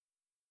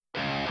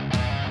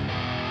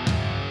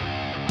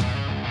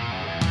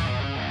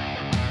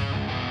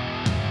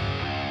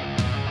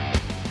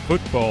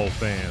football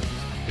fans.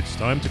 It's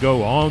time to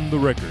go on the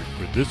record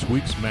for this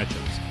week's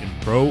matchups in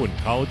pro and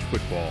college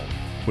football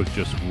with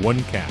just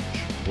one catch.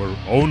 We're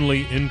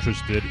only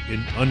interested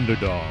in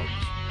underdogs.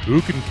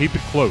 Who can keep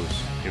it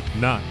close, if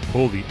not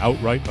pull the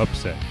outright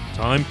upset?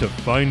 Time to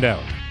find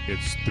out.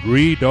 It's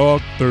Three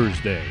Dog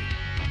Thursday.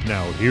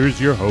 Now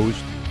here's your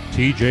host,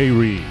 TJ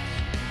Reeves.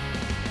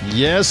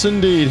 Yes,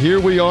 indeed.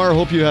 Here we are.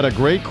 Hope you had a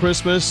great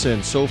Christmas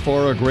and so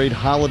far a great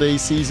holiday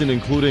season,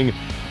 including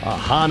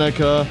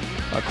Hanukkah,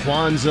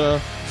 Kwanzaa,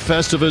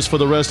 Festivus for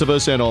the rest of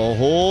us, and a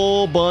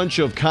whole bunch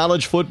of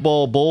college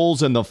football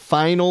bowls, and the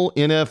final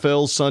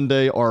NFL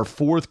Sunday are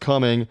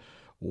forthcoming.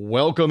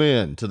 Welcome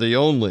in to the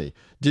only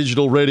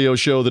digital radio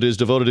show that is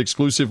devoted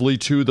exclusively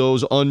to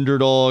those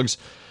underdogs.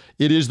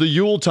 It is the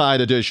Yuletide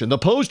edition, the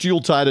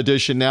post-Yuletide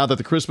edition now that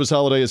the Christmas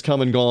holiday has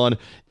come and gone.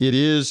 It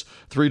is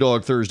Three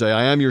Dog Thursday.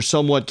 I am your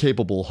somewhat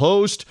capable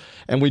host,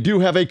 and we do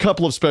have a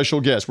couple of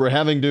special guests. We're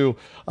having to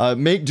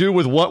make do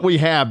with what we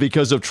have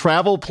because of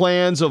travel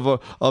plans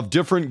of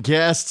different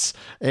guests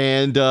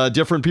and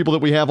different people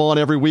that we have on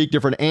every week,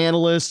 different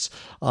analysts,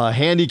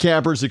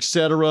 handicappers,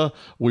 etc.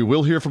 We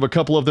will hear from a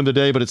couple of them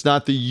today, but it's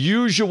not the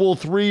usual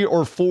 3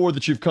 or 4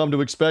 that you've come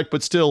to expect,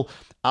 but still,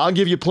 I'll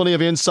give you plenty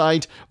of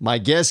insight. My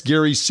guest,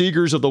 Gary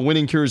Seegers of the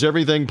Winning Cures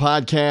Everything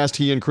podcast.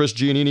 He and Chris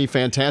Giannini,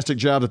 fantastic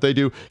job that they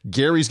do.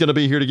 Gary's going to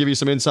be here to give you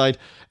some insight.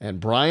 And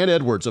Brian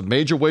Edwards of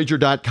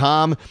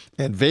MajorWager.com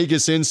and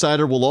Vegas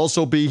Insider will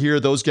also be here.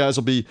 Those guys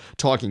will be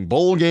talking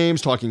bowl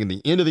games, talking in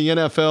the end of the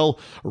NFL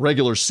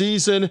regular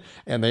season.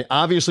 And they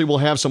obviously will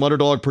have some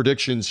underdog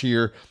predictions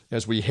here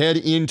as we head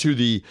into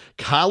the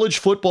college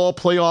football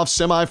playoff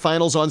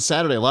semifinals on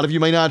Saturday. A lot of you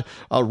may not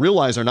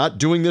realize they're not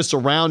doing this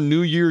around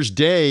New Year's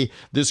Day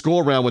this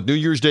go-around, with New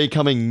Year's Day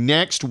coming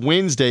next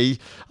Wednesday,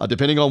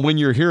 depending on when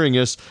you're hearing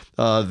us,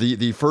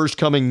 the first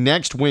coming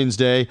next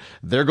Wednesday.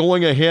 They're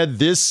going ahead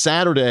this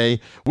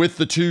Saturday with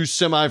the 2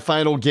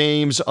 semifinal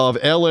games of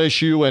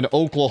LSU and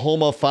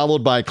Oklahoma,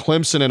 followed by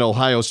Clemson and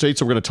Ohio State.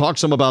 So we're going to talk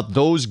some about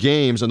those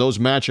games and those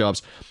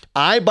matchups.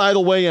 I, by the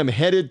way, am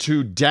headed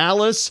to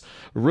Dallas,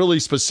 really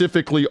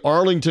specifically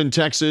Arlington,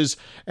 Texas,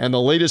 and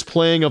the latest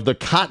playing of the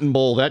Cotton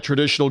Bowl, that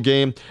traditional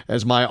game,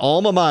 as my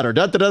alma mater.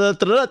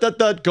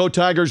 Go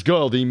Tigers,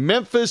 go. The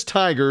Memphis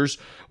Tigers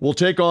will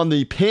take on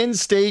the Penn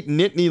State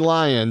Nittany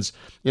Lions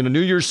in a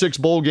New Year's Six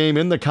bowl game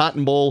in the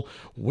Cotton Bowl.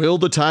 Will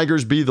the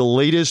Tigers be the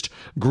latest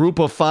Group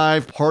of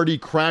 5 party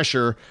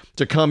crasher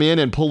to come in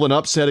and pull an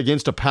upset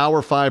against a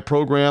Power 5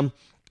 program?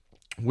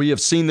 We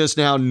have seen this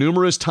now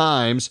numerous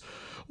times,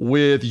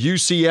 with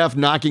UCF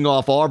knocking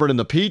off Auburn in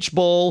the Peach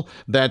Bowl.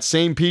 That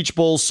same Peach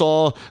Bowl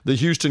saw the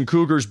Houston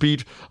Cougars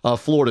beat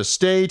Florida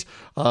State.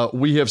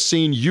 We have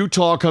seen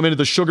Utah come into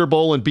the Sugar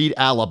Bowl and beat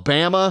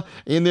Alabama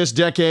in this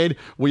decade.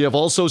 We have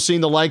also seen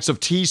the likes of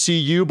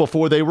TCU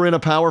before they were in a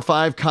Power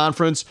 5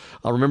 conference.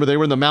 Remember, they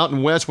were in the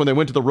Mountain West when they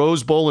went to the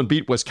Rose Bowl and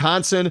beat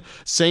Wisconsin.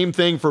 Same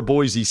thing for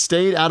Boise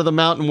State out of the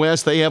Mountain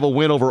West. They have a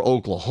win over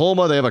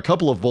Oklahoma. They have a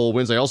couple of bowl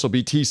wins. They also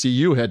beat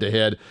TCU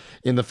head-to-head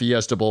in the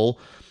Fiesta Bowl.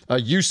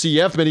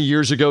 UCF many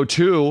years ago,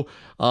 too,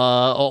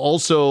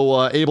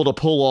 also able to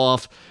pull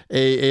off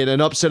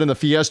an upset in the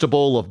Fiesta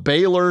Bowl of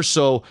Baylor.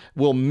 So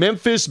will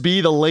Memphis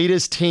be the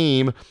latest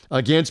team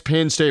against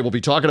Penn State? We'll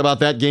be talking about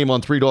that game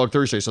on Three Dog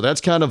Thursday. So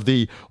that's kind of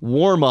the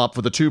warm-up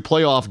for the 2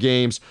 playoff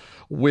games,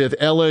 with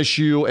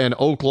LSU and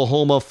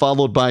Oklahoma,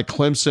 followed by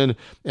Clemson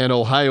and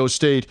Ohio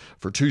State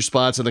for 2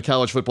 spots in the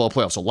college football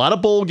playoffs. A lot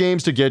of bowl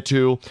games to get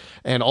to,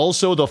 and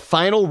also the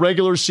final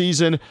regular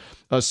season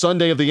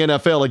Sunday of the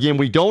NFL. Again,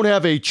 we don't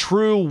have a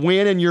true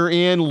win and you're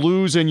in,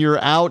 lose and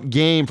you're out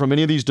game from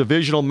any of these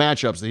divisional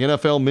matchups. The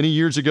NFL many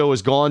years ago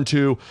has gone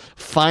to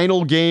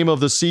final game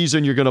of the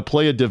season. You're going to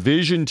play a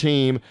division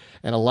team,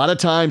 and a lot of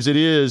times it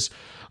is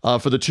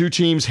for the 2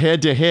 teams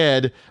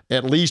head-to-head,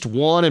 at least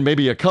one and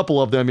maybe a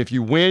couple of them. If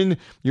you win,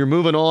 you're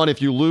moving on.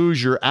 If you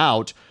lose, you're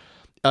out.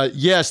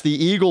 Yes, the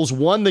Eagles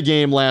won the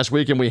game last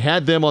week, and we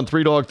had them on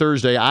Three Dog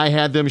Thursday. I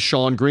had them.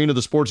 Sean Green of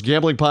the Sports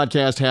Gambling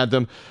Podcast had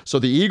them. So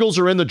the Eagles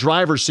are in the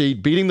driver's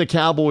seat, beating the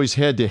Cowboys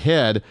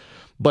head-to-head.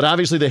 But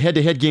obviously the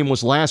head-to-head game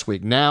was last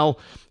week. Now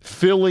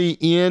Philly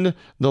in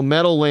the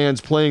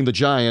Meadowlands playing the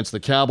Giants, the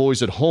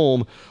Cowboys at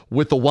home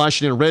with the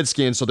Washington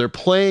Redskins. So they're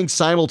playing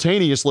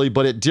simultaneously,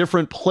 but at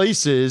different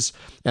places.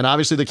 And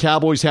obviously the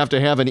Cowboys have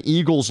to have an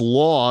Eagles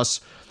loss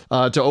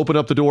to open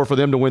up the door for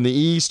them to win the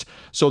East.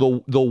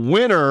 So the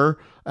winner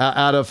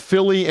out of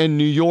Philly and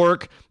New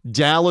York,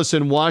 Dallas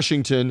and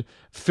Washington.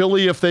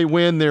 Philly, if they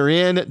win, they're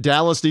in.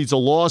 Dallas needs a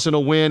loss and a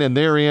win, and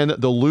they're in.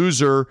 The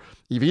loser,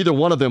 if either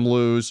one of them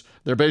lose,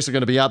 they're basically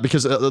going to be out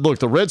because, look,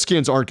 the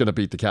Redskins aren't going to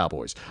beat the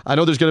Cowboys. I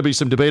know there's going to be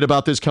some debate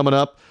about this coming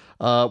up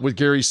with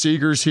Gary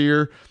Seegers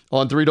here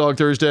on Three Dog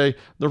Thursday.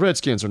 The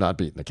Redskins are not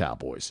beating the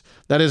Cowboys.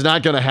 That is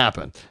not going to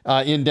happen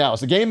in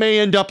Dallas. The game may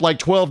end up like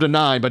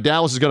 12-9, but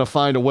Dallas is going to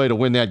find a way to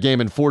win that game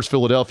and force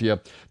Philadelphia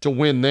to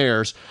win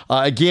theirs.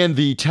 Again,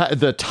 the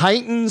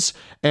Titans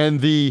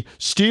and the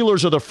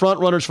Steelers are the front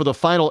runners for the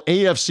final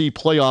AFC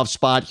playoff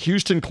spot.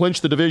 Houston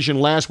clinched the division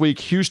last week.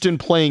 Houston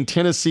playing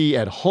Tennessee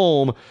at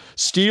home.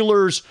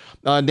 Steelers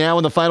now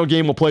in the final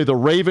game will play the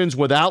Ravens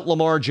without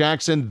Lamar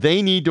Jackson.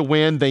 They need to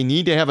win. They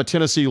need to have a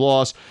Tennessee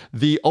loss.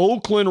 The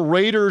Oakland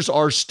Raiders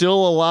are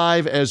still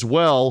alive as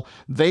well.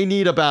 They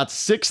need about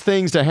 6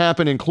 things to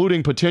happen,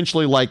 including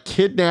potentially like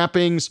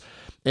kidnappings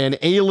and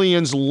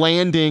aliens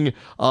landing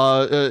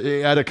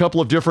at a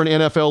couple of different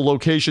NFL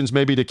locations,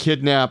 maybe to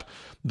kidnap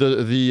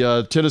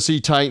the Tennessee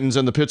Titans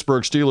and the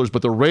Pittsburgh Steelers.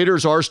 But the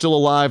Raiders are still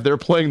alive. They're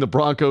playing the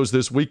Broncos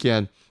this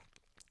weekend.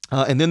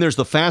 And then there's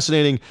the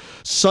fascinating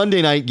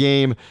Sunday night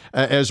game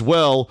as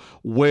well,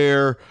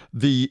 where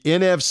the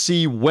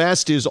NFC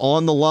West is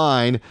on the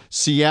line.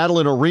 Seattle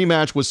in a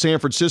rematch with San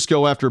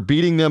Francisco after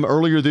beating them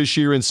earlier this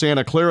year in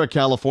Santa Clara,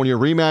 California.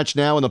 Rematch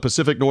now in the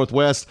Pacific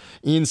Northwest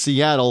in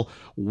Seattle.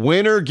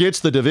 Winner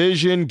gets the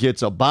division,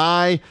 gets a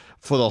bye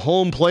for the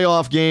home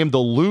playoff game. The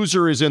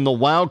loser is in the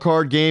wild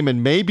card game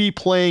and may be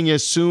playing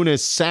as soon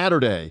as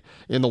Saturday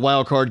in the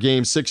wild card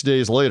game 6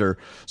 days later.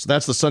 So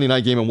that's the Sunday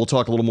night game, and we'll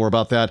talk a little more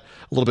about that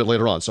a little bit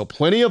later on. So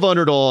plenty of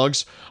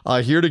underdogs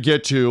here to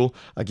get to.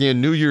 Again,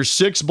 New Year's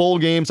 6 bowl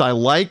games. I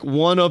like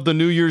one of the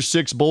New Year's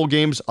 6 bowl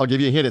games. I'll give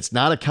you a hint. It's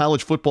not a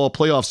college football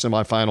playoff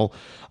semifinal.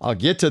 I'll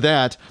get to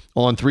that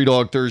on Three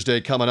Dog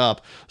Thursday coming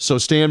up. So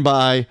stand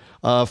by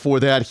for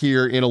that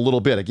here in a little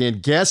bit. Again,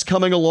 guests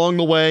coming along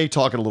the way,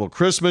 talking a little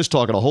Christmas,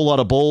 talking a whole lot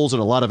of bowls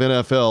and a lot of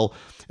NFL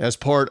as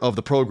part of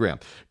the program.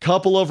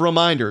 Couple of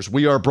reminders.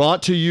 We are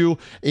brought to you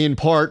in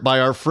part by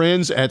our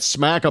friends at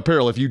Smack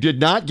Apparel. If you did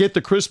not get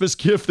the Christmas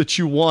gift that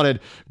you wanted,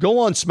 go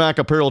on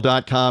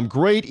smackapparel.com.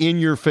 Great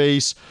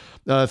in-your-face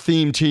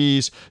theme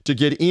tees to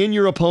get in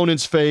your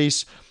opponent's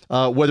face.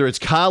 Whether it's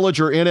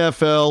college or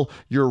NFL,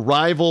 your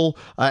rival,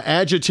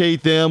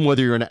 agitate them,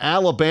 whether you're an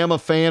Alabama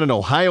fan, an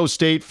Ohio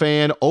State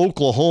fan,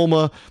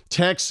 Oklahoma,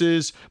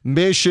 Texas,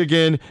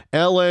 Michigan,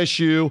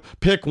 LSU,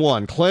 pick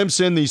one.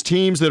 Clemson, these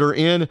teams that are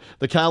in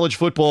the college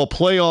football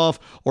playoff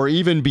or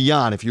even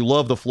beyond. If you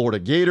love the Florida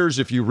Gators,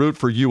 if you root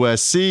for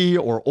USC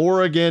or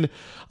Oregon,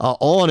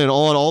 on and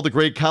on, all the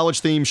great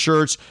college-themed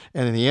shirts.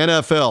 And in the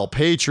NFL,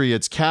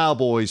 Patriots,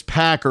 Cowboys,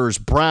 Packers,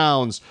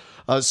 Browns,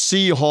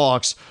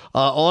 Seahawks,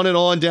 on and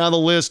on down the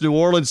list. New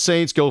Orleans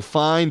Saints. Go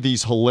find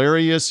these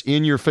hilarious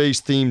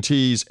in-your-face theme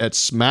tees at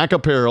Smack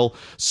Apparel,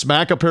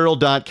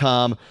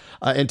 smackapparel.com,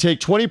 and take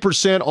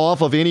 20%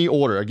 off of any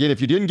order. Again,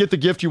 if you didn't get the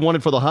gift you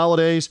wanted for the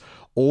holidays,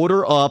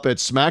 order up at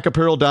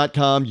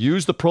smackapparel.com.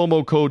 Use the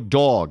promo code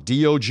DOG,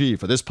 D-O-G,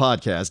 for this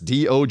podcast,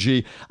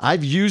 D-O-G.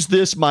 I've used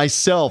this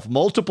myself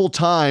multiple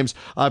times.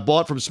 I've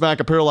bought from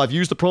Smack Apparel. I've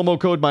used the promo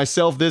code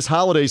myself this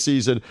holiday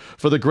season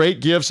for the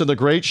great gifts and the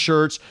great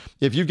shirts.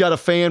 If you've got a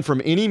fan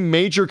from any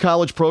major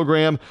college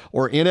program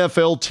or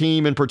NFL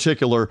team in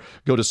particular,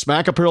 go to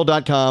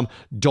smackapparel.com.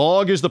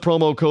 DOG is the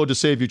promo code to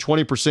save you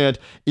 20%.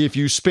 If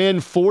you spend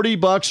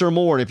 $40 or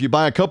more, and if you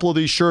buy a couple of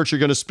these shirts, you're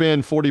going to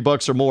spend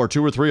 $40 or more,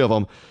 2 or 3 of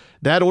them,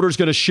 that order is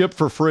going to ship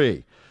for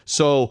free.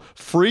 So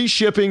free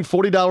shipping,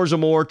 $40 or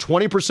more,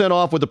 20%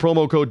 off with the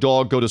promo code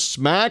DOG. Go to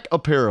Smack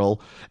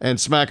Apparel and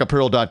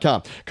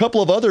smackapparel.com. A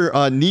couple of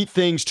other neat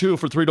things, too,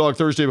 for Three Dog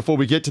Thursday before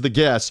we get to the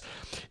guests.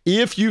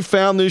 If you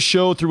found this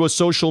show through a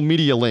social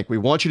media link, we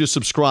want you to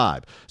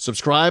subscribe.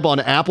 Subscribe on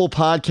Apple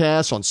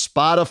Podcasts, on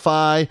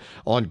Spotify,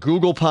 on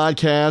Google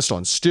Podcasts,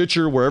 on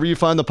Stitcher, wherever you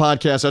find the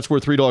podcast. That's where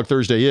Three Dog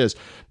Thursday is.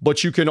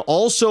 But you can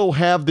also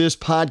have this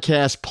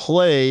podcast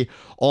play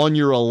on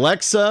your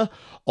Alexa,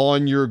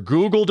 on your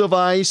Google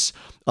device,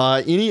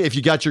 if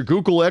you got your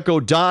Google Echo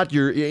Dot,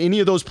 any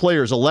of those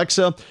players,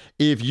 Alexa,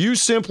 if you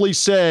simply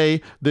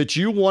say that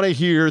you want to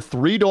hear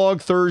Three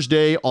Dog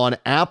Thursday on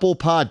Apple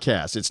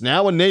Podcasts, it's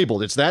now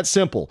enabled. It's that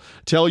simple.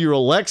 Tell your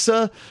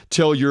Alexa,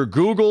 tell your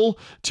Google,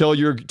 tell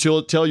your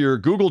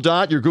Google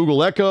Dot, your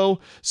Google Echo,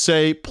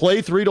 say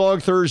play Three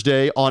Dog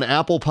Thursday on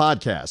Apple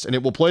Podcasts, and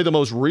it will play the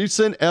most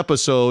recent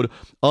episode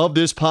of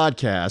this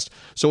podcast.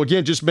 So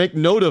again, just make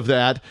note of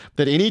that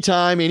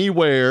anytime,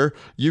 anywhere,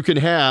 you can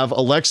have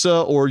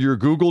Alexa or your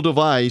Google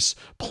device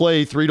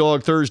play Three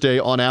Dog Thursday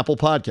on Apple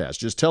Podcasts.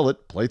 Just tell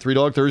it, play Three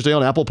Dog Thursday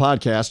on Apple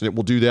Podcasts, and it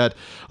will do that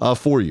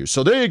for you.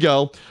 So there you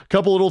go. A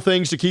couple little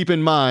things to keep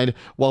in mind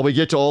while we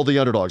get to all the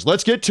underdogs.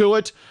 Let's get to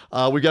it.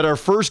 We got our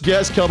first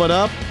guest coming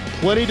up.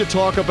 Plenty to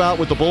talk about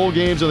with the bowl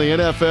games in the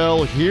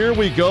NFL. Here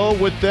we go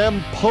with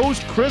them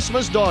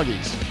post-Christmas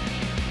doggies.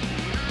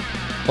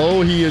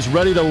 Oh, he is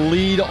ready to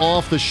lead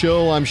off the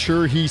show. I'm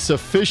sure he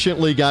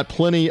sufficiently got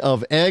plenty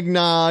of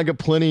eggnog,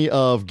 plenty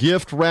of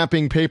gift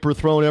wrapping paper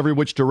thrown every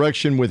which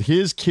direction with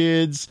his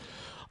kids.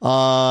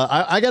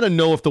 I got to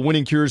know if the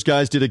Winning Cures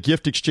guys did a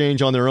gift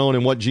exchange on their own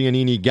and what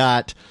Giannini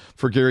got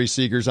for Gary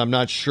Seegers. I'm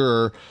not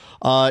sure.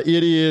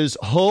 It is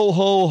ho,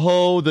 ho,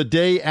 ho the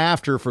day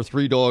after for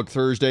Three Dog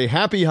Thursday.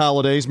 Happy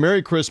holidays,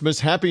 Merry Christmas,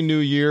 Happy New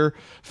Year,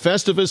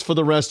 Festivus for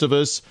the rest of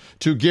us.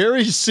 To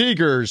Gary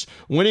Seegers,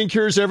 Winning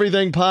Cures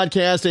Everything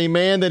podcast, a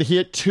man that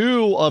hit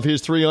 2 of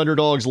his 3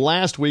 underdogs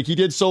last week. He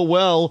did so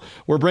well,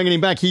 we're bringing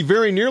him back. He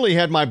very nearly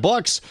had my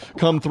Bucks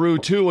come through,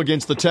 too,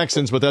 against the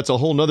Texans, but that's a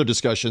whole nother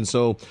discussion,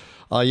 so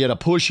you had a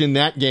push in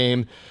that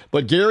game.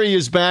 But Gary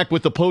is back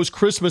with the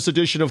post-Christmas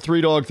edition of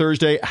Three Dog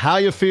Thursday. How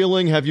you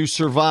feeling? Have you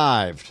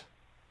survived?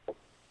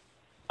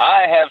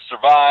 I have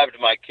survived.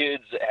 My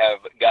kids have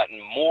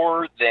gotten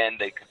more than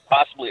they could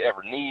possibly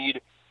ever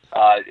need.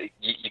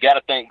 You got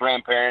to thank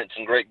grandparents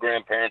and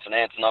great-grandparents and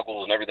aunts and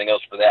uncles and everything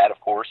else for that, of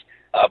course,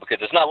 because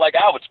it's not like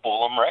I would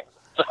spoil them, right?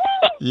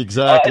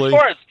 Exactly. As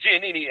far as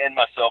Giannini and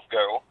myself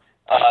go,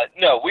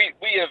 no, we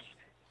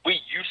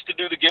used to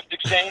do the gift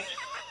exchange,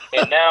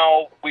 and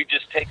now we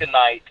just take a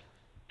night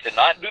to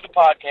not do the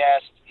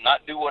podcast,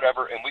 not do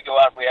whatever, and we go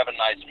out and we have a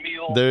nice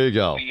meal. There you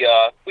go.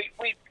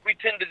 We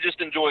tend to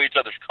just enjoy each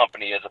other's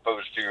company as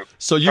opposed to.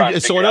 So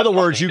in other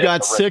words, you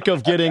got sick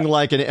of getting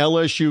like an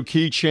LSU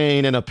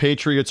keychain and a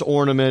Patriots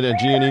ornament and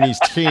Giannini's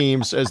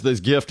teams as this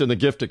gift in the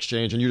gift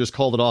exchange, and you just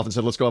called it off and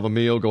said, "Let's go have a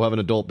meal, go have an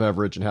adult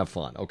beverage, and have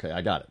fun." Okay,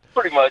 I got it.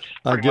 Pretty much.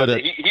 I get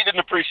it. He didn't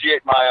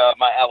appreciate my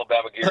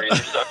Alabama gear either.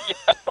 So,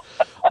 yeah.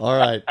 All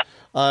right.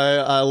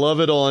 I love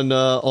it on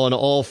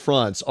all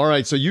fronts. All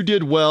right, so you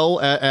did well,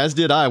 as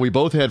did I. We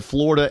both had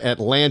Florida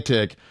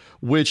Atlantic,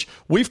 which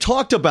we've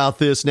talked about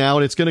this now,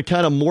 and it's going to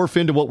kind of morph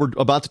into what we're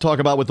about to talk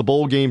about with the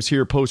bowl games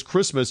here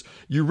post-Christmas.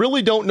 You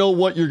really don't know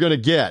what you're going to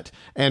get.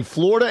 And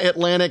Florida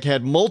Atlantic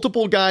had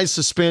multiple guys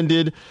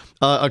suspended,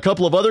 a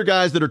couple of other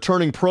guys that are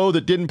turning pro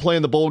that didn't play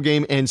in the bowl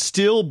game, and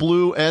still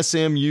blew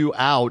SMU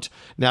out.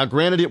 Now,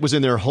 granted, it was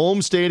in their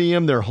home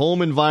stadium, their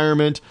home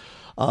environment,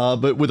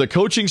 but with a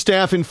coaching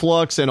staff in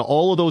flux and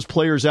all of those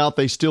players out,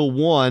 they still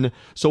won.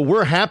 So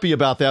we're happy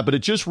about that, but it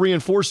just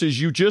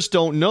reinforces you just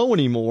don't know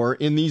anymore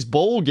in these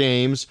bowl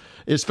games,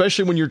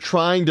 especially when you're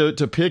trying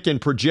to pick and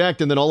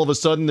project, and then all of a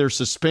sudden there's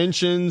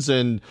suspensions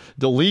and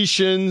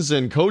deletions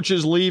and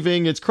coaches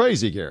leaving. It's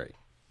crazy, Gary.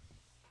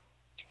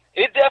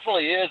 It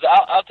definitely is.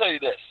 I'll tell you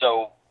this.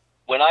 So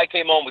when I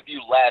came on with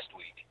you last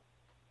week,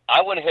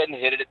 I went ahead and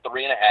hit it at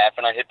 3.5,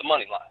 and I hit the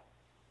money line.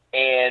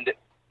 And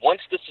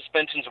once the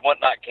suspensions and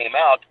whatnot came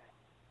out,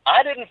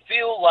 I didn't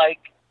feel like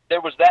there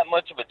was that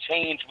much of a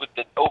change with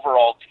the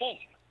overall team.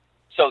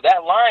 So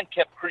that line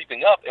kept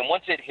creeping up, and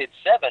once it hit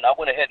 7, I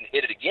went ahead and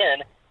hit it again,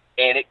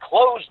 and it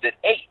closed at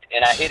 8,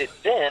 and I hit it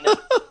then,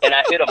 and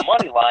I hit a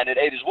money line at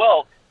 8 as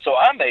well. So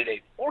I made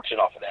a fortune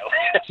off of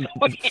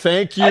that.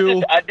 Thank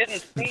you. I didn't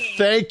see.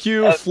 Thank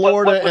you,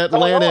 Florida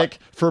Atlantic,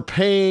 for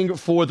paying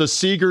for the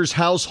Seegers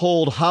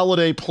household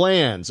holiday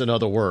plans, in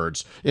other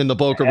words, in the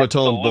Boca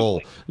Raton Bowl.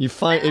 You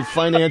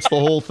financed the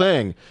whole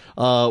thing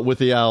with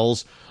the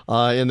Owls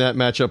in that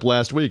matchup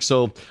last week.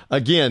 So,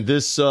 again,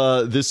 this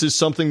is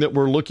something that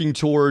we're looking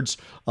towards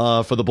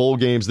for the bowl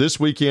games this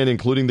weekend,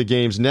 including the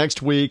games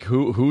next week.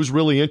 Who's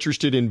really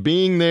interested in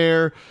being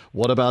there?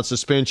 What about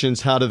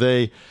suspensions? How do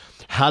they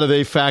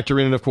factor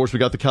in? And, of course, we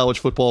got the college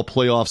football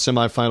playoff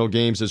semifinal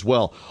games as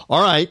well.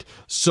 All right,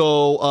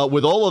 so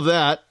with all of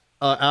that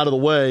out of the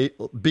way,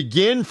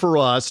 begin for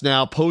us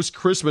now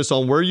post-Christmas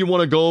on where you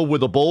want to go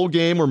with a bowl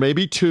game or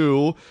maybe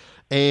 2,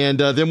 and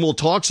then we'll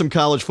talk some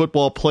college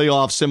football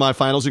playoff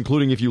semifinals,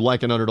 including if you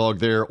like an underdog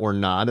there or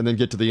not, and then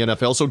get to the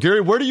NFL. So,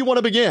 Gary, where do you want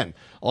to begin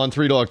on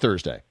Three Dog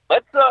Thursday?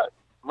 Let's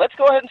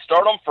go ahead and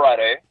start on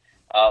Friday.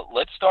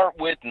 Let's start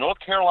with North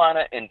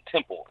Carolina and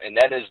Temple, and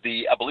that is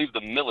I believe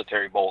the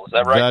Military Bowl. Is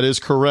that right? That is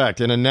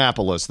correct. In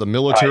Annapolis, the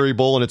Military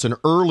Bowl, and it's an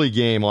early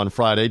game on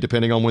Friday,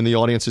 depending on when the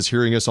audience is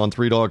hearing us on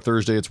Three Dog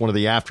Thursday. It's one of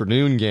the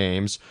afternoon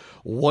games.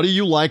 What do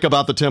you like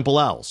about the Temple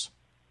Owls?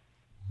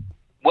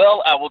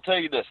 Well, I will tell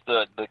you this.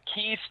 The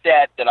key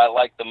stat that I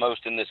like the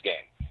most in this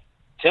game,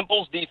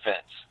 Temple's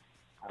defense,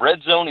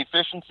 red zone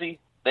efficiency,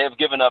 they have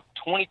given up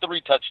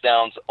 23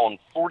 touchdowns on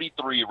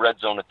 43 red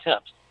zone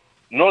attempts.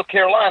 North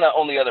Carolina,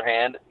 on the other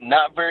hand,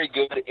 not very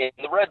good in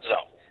the red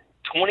zone.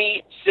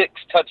 26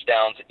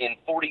 touchdowns in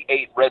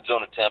 48 red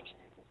zone attempts.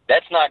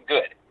 That's not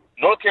good.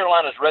 North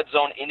Carolina's red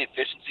zone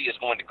inefficiency is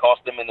going to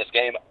cost them in this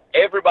game.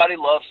 Everybody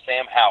loves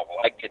Sam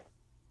Howell. I get,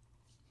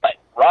 but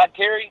Rod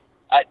Carey,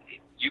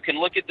 you can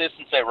look at this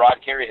and say Rod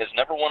Carey has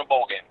never won a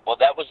bowl game. Well,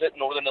 that was at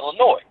Northern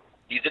Illinois.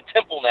 He's at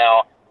Temple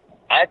now.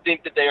 I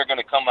think that they are going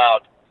to come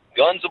out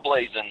guns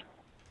a-blazing.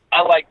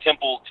 I like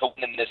Temple to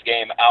win this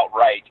game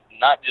outright,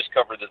 not just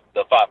cover the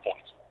 5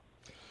 points.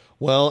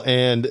 Well,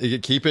 and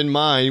keep in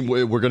mind,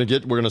 we're going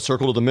to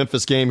circle to the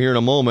Memphis game here in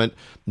a moment.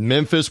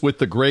 Memphis with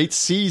the great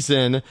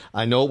season.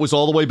 I know it was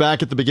all the way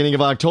back at the beginning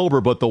of October,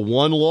 but the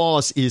one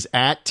loss is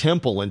at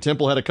Temple, and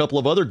Temple had a couple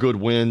of other good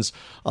wins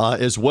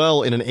as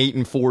well in an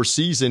 8-4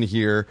 season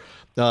here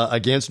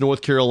against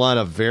North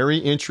Carolina. Very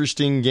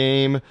interesting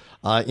game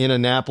in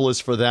Annapolis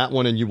for that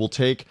one, and you will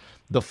take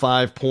the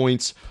 5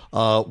 points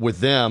with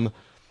them.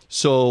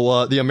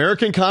 So the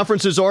American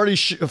Conference has already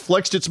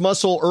flexed its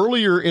muscle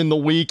earlier in the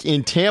week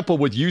in Tampa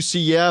with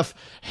UCF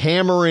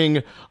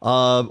hammering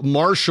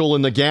Marshall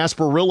in the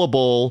Gasparilla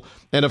Bowl.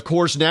 And, of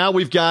course, now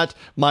we've got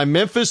my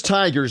Memphis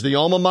Tigers, the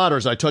alma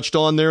maters I touched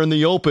on there in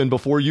the open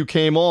before you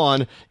came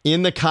on,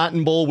 in the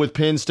Cotton Bowl with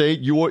Penn State.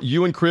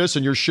 You and Chris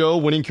and your show,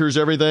 Winning Cures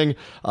Everything,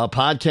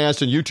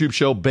 podcast and YouTube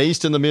show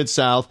based in the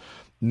Mid-South.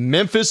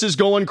 Memphis is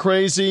going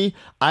crazy.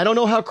 I don't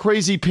know how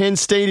crazy Penn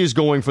State is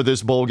going for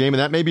this bowl game,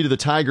 and that may be to the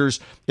Tigers'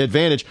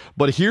 advantage.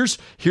 But here's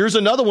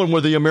another one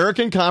where the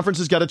American Conference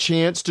has got a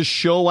chance to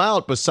show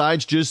out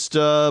besides just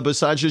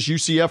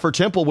UCF or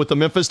Temple with the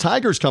Memphis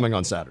Tigers coming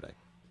on Saturday.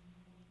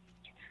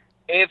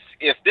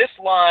 If this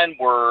line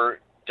were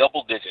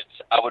double digits,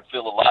 I would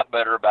feel a lot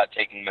better about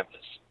taking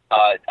Memphis.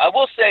 I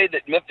will say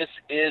that Memphis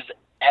is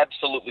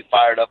absolutely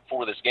fired up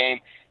for this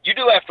game. You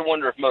do have to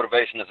wonder if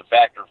motivation is a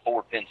factor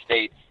for Penn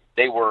State.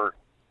 They were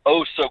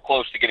so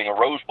close to getting a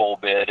Rose Bowl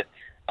bid.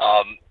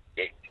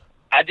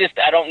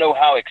 I don't know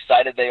how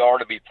excited they are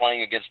to be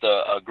playing against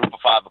a Group of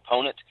 5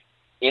 opponent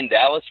in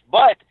Dallas.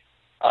 But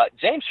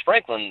James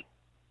Franklin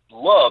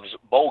loves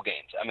bowl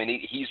games. I mean,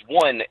 he's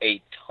won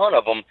a ton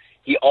of them.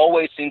 He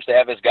always seems to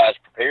have his guys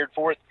prepared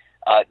for it.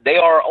 They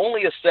are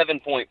only a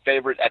 7-point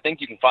favorite. I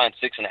think you can find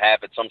 6.5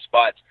 at some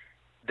spots.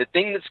 The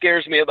thing that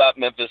scares me about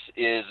Memphis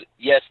is,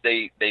 yes,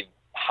 they've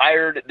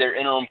hired their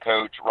interim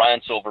coach,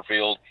 Ryan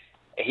Silverfield.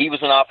 He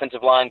was an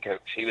offensive line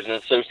coach. He was an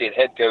associate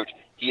head coach.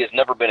 He has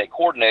never been a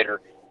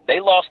coordinator. They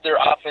lost their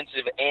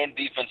offensive and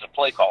defensive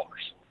play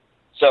callers.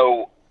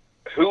 So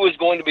who is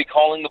going to be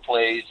calling the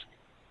plays?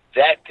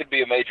 That could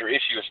be a major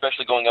issue,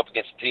 especially going up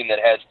against a team that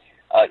has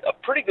a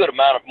pretty good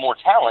amount of more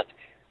talent.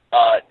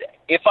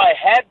 If I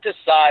had to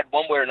side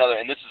one way or another,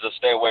 and this is a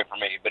stay away from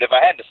me, but if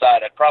I had to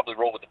side, I'd probably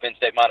roll with the Penn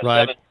State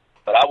 -7,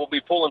 but I will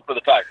be pulling for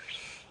the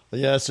Tigers.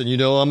 Yes, and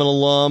I'm an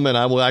alum, and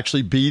I will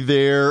actually be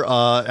there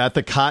at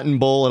the Cotton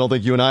Bowl. I don't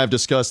think you and I have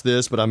discussed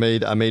this, but I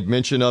made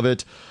mention of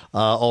it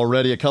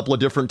already a couple of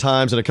different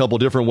times in a couple of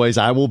different ways.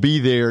 I will be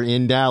there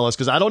in Dallas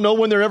because I don't know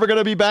when they're ever going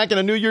to be back in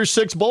a New Year's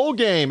Six bowl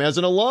game. As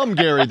an alum,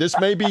 Gary, this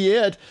may be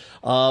it.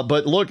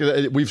 But look,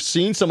 we've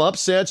seen some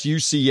upsets.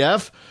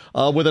 UCF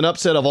with an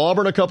upset of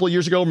Auburn a couple of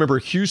years ago. Remember,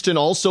 Houston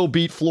also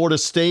beat Florida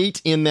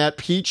State in that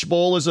Peach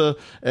Bowl as a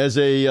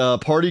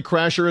party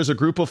crasher, as a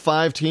Group of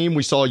 5 team.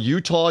 We saw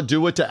Utah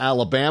do it to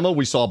Alabama.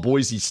 We saw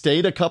Boise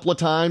State a couple of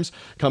times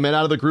come in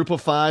out of the Group of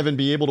 5 and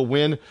be able to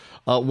win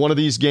one of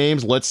these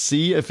games. Let's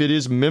see if it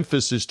is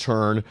Memphis's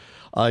turn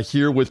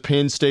here with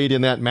Penn State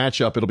in that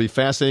matchup. It'll be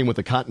fascinating with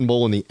the Cotton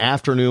Bowl in the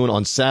afternoon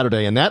on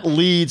Saturday, and that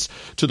leads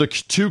to the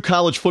 2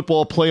 college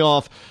football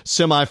playoff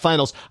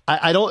semifinals.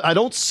 I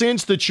don't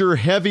sense that you're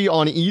heavy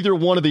on either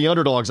one of the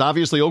underdogs.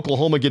 Obviously,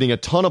 Oklahoma getting a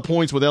ton of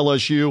points with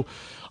LSU.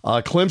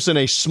 Clemson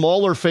a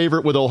smaller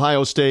favorite with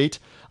Ohio State.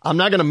 I'm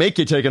not going to make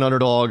you take an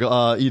underdog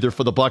either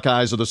for the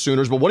Buckeyes or the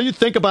Sooners, but what do you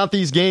think about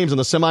these games in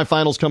the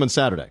semifinals coming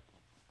Saturday?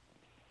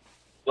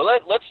 Well,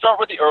 let's start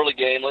with the early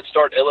game. Let's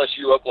start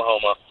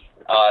LSU-Oklahoma.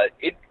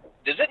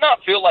 Does it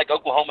not feel like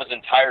Oklahoma's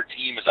entire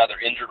team is either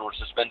injured or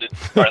suspended,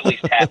 or at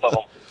least half of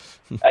them?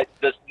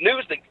 The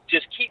news that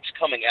just keeps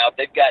coming out,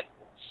 they've got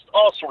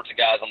all sorts of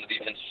guys on the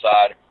defensive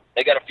side.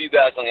 They got a few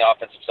guys on the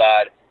offensive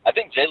side. I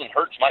think Jalen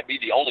Hurts might be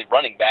the only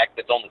running back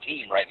that's on the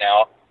team right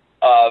now.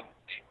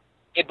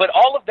 But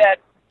all of that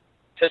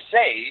to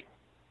say,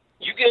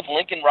 you give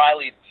Lincoln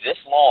Riley this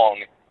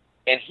long,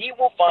 and he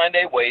will find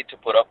a way to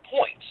put up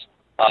points.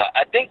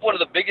 I think one of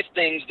the biggest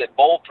things that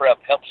bowl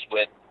prep helps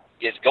with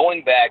is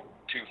going back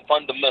to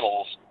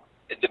fundamentals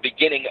at the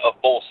beginning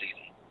of bowl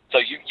season. So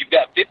you've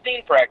got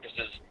 15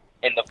 practices,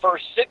 and the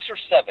first 6 or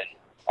 7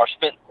 are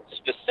spent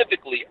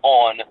specifically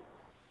on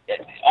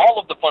all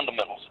of the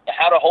fundamentals,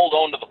 how to hold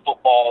on to the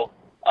football,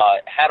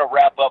 how to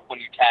wrap up when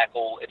you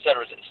tackle, et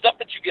cetera, stuff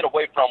that you get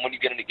away from when you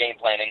get into game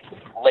planning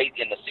late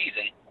in the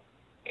season.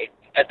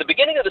 At the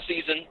beginning of the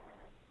season,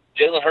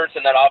 Jalen Hurts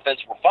and that offense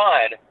were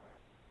fine,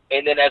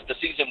 and then as the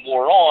season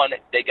wore on,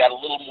 they got a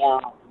little more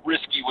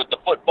risky with the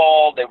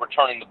football. They were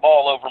turning the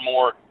ball over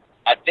more.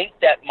 I think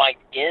that might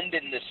end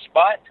in this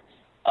spot.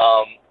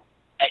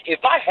 If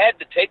I had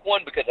to take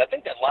one, because I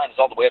think that line is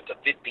all the way up to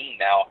 15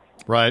 now,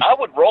 right, I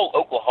would roll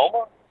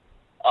Oklahoma,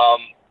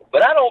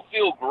 but I don't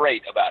feel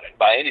great about it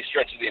by any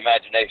stretch of the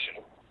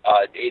imagination.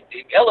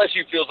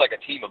 LSU feels like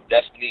a team of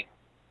destiny,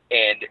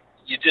 and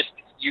you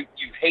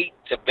hate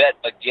to bet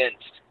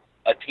against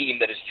a team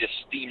that is just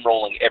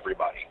steamrolling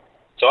everybody.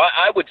 So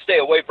I would stay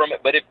away from it,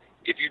 but if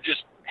you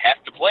just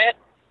have to play it,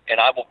 and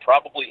I will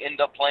probably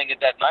end up playing it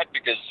that night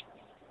because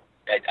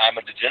I'm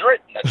a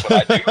degenerate, and that's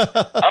what I do,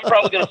 I'm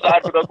probably going to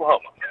side with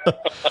Oklahoma.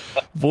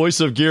 Voice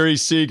of Gary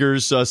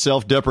Seegers,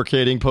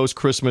 self-deprecating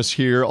post-Christmas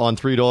here on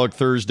Three Dog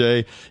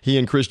Thursday. He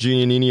and Chris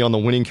Giannini on the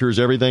Winning Cures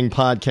Everything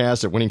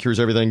podcast at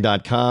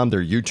winningcureseverything.com.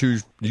 Their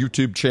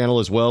YouTube channel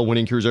as well,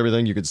 Winning Cures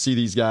Everything. You can see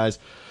these guys.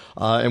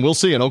 And we'll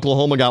see. And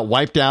Oklahoma got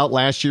wiped out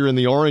last year in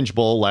the Orange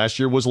Bowl. Last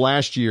year was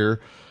last year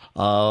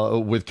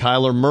with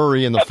Kyler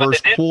Murray in the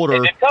first quarter.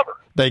 They did cover.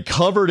 They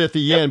covered at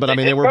the end, but I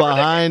mean, they were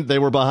behind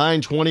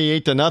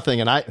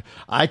 28-0. And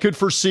I could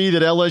foresee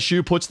that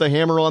LSU puts the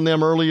hammer on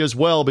them early as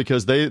well,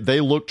 because they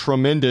looked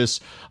tremendous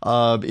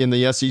in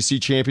the SEC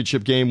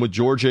championship game with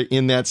Georgia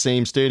in that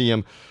same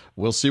stadium.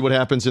 We'll see what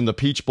happens in the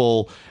Peach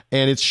Bowl.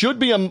 And it should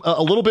be a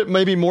little bit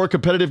maybe more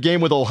competitive game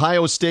with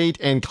Ohio State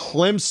and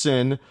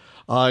Clemson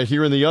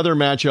here in the other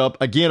matchup.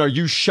 Again, are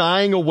you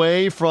shying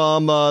away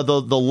from the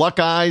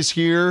Luckeyes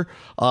here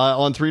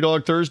on Three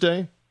Dog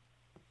Thursday?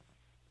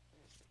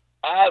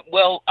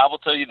 Well, I will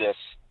tell you this.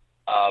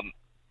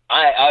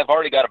 I've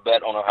already got a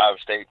bet on Ohio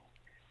State.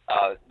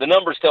 The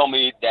numbers tell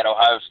me that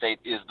Ohio State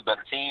is the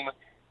better team,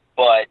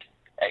 but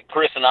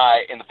Chris and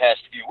I, in the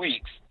past few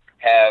weeks,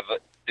 have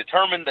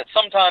determined that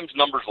sometimes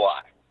numbers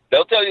lie.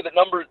 They'll tell you that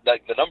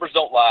the numbers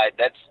don't lie.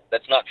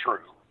 That's not true.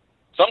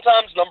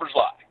 Sometimes numbers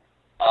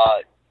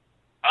lie.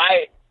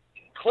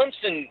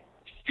 Clemson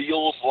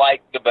feels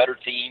like the better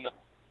team,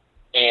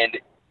 and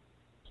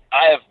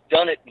I have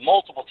done it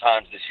multiple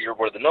times this year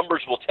where the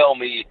numbers will tell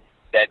me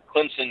that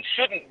Clemson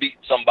shouldn't beat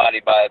somebody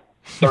by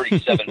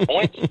 37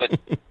 points,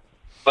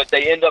 but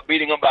they end up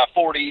beating them by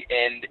 40,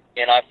 and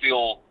I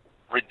feel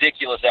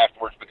ridiculous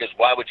afterwards, because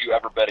why would you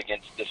ever bet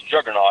against this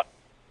juggernaut?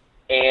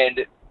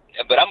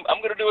 But I'm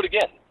going to do it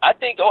again. I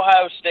think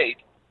Ohio State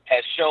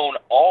has shown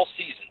all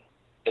season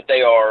that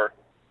they are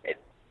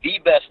the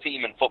best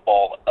team in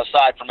football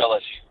aside from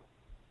LSU.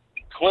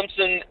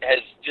 Clemson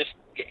has just,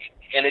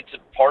 and it's a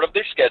part of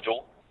their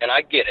schedule, and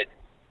I get it.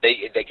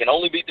 They can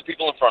only beat the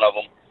people in front of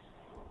them.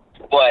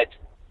 But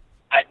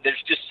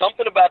there's just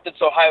something about this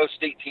Ohio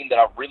State team that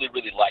I really,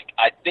 really like.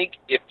 I think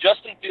if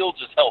Justin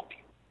Fields is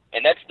healthy,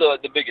 and that's the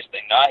biggest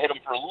thing. Now, I hit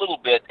him for a little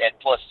bit at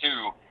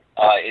 +2.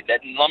 That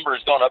number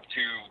has gone up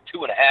to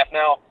 2.5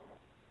 now.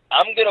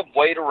 I'm going to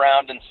wait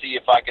around and see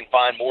if I can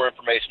find more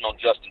information on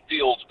Justin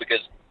Fields,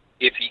 because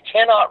if he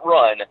cannot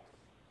run,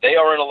 they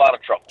are in a lot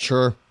of trouble.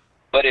 Sure.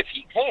 But if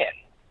he can,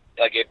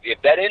 like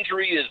if that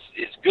injury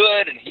is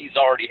good and he's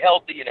already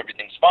healthy and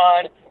everything's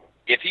fine,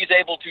 if he's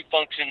able to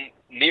function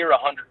near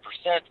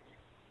 100%,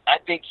 I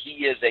think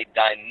he is a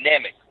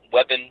dynamic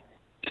weapon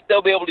that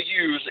they'll be able to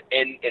use,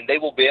 and they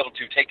will be able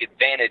to take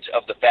advantage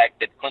of the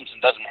fact that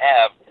Clemson doesn't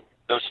have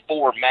those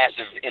 4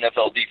 massive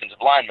NFL defensive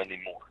linemen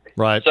anymore.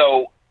 Right.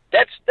 So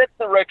that's the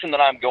direction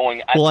that I'm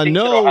going. I think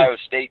that Ohio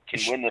State can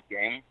win this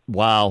game.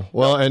 Wow.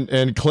 Well, and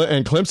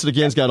Clemson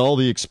again's got all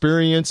the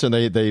experience, and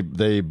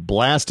they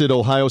blasted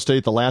Ohio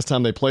State the last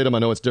time they played them. I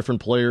know it's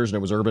different players, and it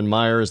was Urban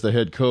Meyer as the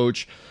head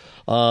coach.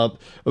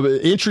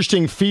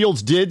 Interesting,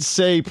 Fields did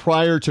say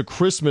prior to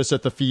Christmas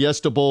at the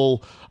Fiesta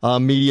Bowl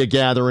media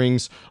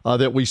gatherings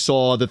that we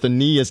saw that the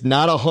knee is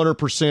not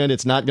 100%.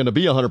 It's not going to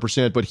be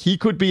 100%, but he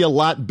could be a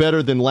lot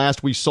better than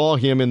last we saw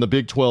him in the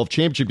Big 12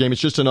 championship game.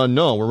 It's just an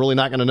unknown. We're really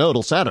not going to know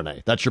till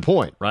Saturday. That's your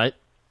point, right?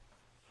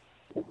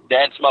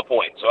 That's my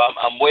point. So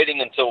I'm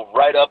waiting until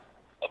right up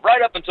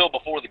until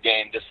before the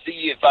game to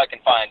see if I can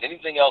find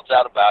anything else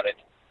out about it,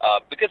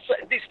 because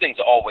these things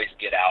always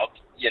get out.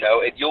 You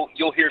know,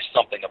 you'll hear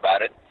something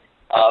about it.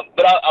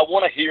 But I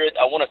want to hear it.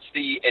 I want to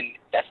see, and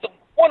that's the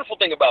wonderful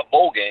thing about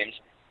bowl games.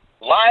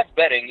 Live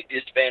betting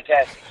is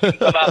fantastic. You can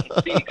come out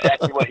and see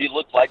exactly what he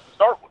looks like to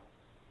start with.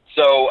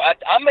 So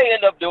I may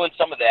end up doing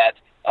some of that,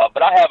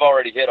 but I have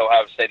already hit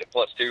Ohio State at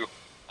 +2.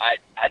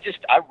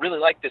 I really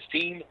like this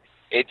team.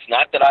 It's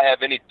not that I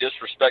have any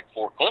disrespect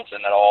for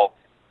Clemson at all.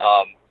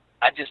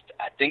 I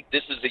think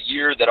this is a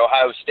year that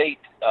Ohio State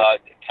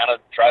kind of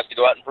tries to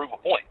go out and prove a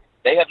point.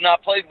 They have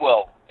not played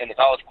well in the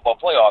college football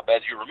playoff,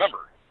 as you remember.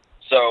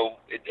 So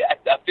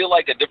I feel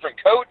like a different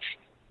coach,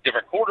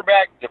 different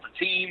quarterback, different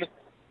team.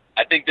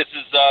 I think this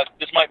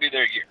might be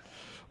their year.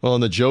 Well,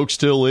 and the joke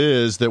still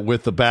is that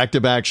with the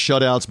back-to-back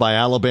shutouts by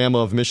Alabama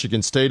of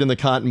Michigan State in the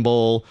Cotton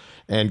Bowl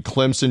and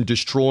Clemson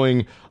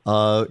destroying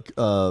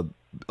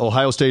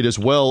Ohio State as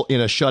well in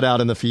a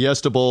shutout in the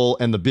Fiesta Bowl,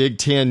 and the Big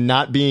Ten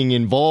not being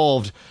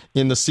involved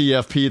in the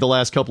CFP the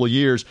last couple of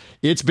years,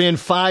 it's been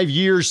 5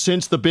 years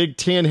since the Big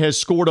Ten has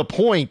scored a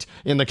point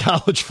in the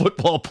college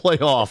football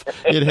playoff.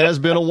 It has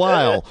been a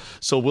while.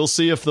 So we'll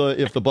see if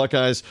the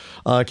Buckeyes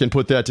can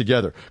put that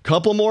together.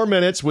 Couple more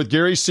minutes with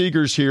Gary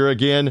Seegers here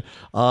again.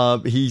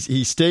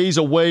 He stays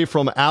away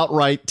from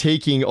outright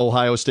taking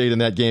Ohio State in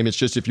that game. It's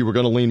just if you were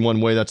going to lean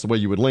one way, that's the way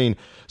you would lean.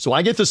 So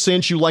I get the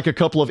sense you like a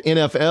couple of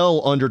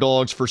NFL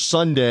underdogs for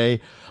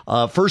Sunday.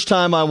 First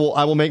time I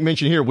will make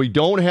mention here, we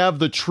don't have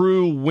the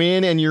true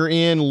win and you're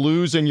in,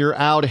 lose and you're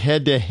out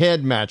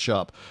head-to-head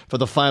matchup for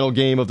the final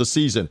game of the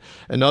season.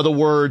 In other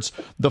words,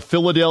 the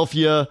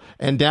Philadelphia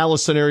and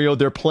Dallas scenario,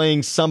 they're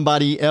playing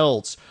somebody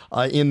else.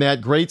 In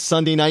that great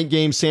Sunday night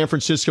game, San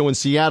Francisco and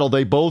Seattle,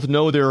 they both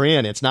know they're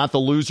in. It's not the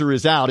loser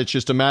is out. It's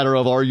just a matter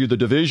of, are you the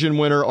division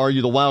winner? Are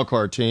you the wild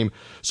card team?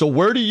 So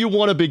where do you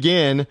want to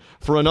begin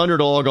for an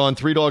underdog on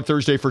Three Dog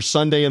Thursday for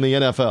Sunday in the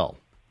NFL?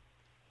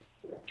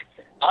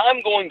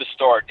 I'm going to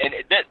start, and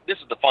this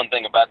is the fun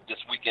thing about this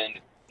weekend.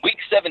 Week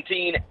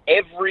 17,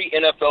 every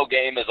NFL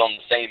game is on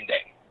the same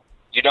day.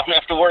 You don't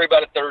have to worry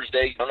about a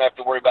Thursday. You don't have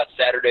to worry about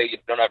Saturday. You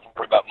don't have to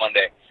worry about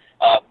Monday.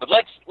 But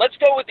let's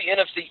go with the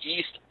NFC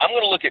East. I'm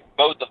going to look at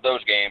both of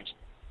those games.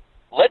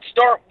 let's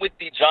start with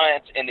the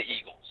Giants and the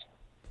Eagles.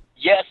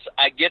 Yes,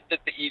 I get that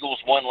the Eagles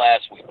won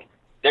last week.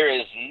 There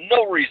is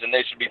no reason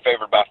they should be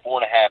favored by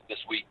 4.5 this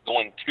week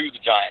going to the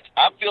Giants.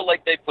 I feel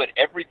like they put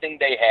everything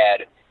they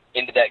had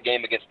into that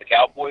game against the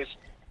Cowboys.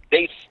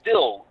 They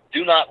still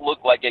do not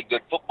look like a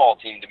good football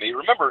team to me.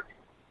 Remember,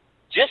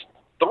 just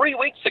 3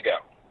 weeks ago,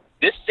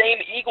 this same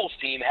Eagles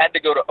team had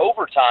to go to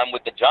overtime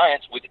with the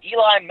Giants with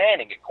Eli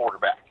Manning at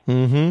quarterback.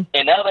 Mm-hmm.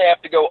 And now they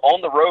have to go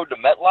on the road to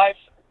MetLife,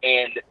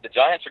 and the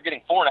Giants are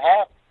getting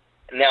 4.5.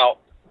 Now,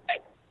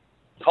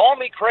 call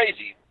me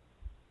crazy,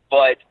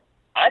 but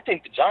I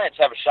think the Giants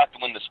have a shot to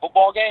win this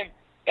football game,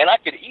 and I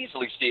could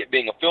easily see it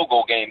being a field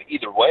goal game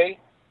either way.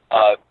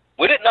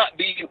 Would it not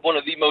be one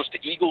of the most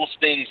Eagles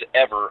things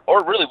ever,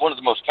 or really one of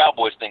the most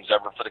Cowboys things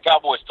ever, for the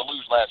Cowboys to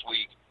lose last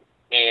week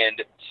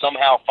and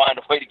somehow find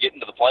a way to get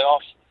into the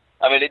playoffs?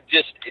 I mean,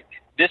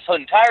 this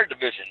entire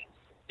division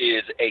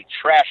is a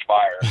trash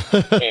fire,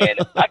 and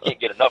I can't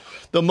get enough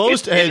of it. The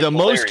most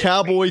hilarious.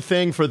 Cowboy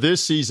thing for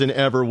this season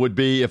ever would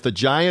be if the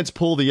Giants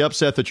pull the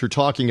upset that you're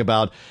talking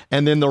about,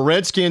 and then the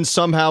Redskins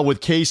somehow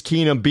with Case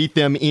Keenum beat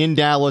them in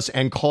Dallas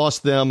and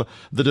cost them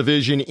the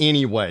division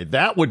anyway.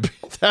 That would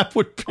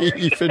be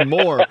even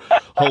more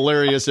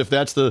hilarious if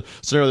that's the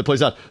scenario that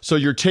plays out. So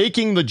you're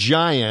taking the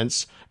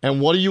Giants,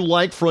 and what do you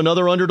like for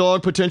another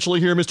underdog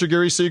potentially here, Mr.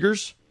 Gary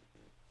Seegers?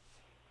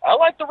 I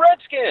like the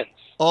Redskins.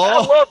 Oh.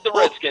 I love the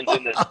Redskins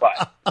in this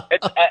spot.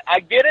 I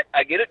get it.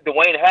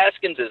 Dwayne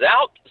Haskins is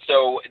out,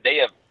 so they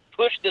have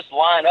pushed this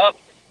line up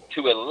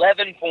to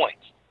 11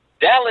 points.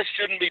 Dallas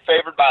shouldn't be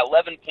favored by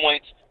 11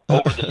 points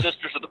over the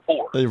Sisters of the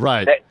Poor.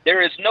 Right.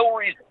 There is no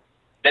reason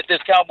that this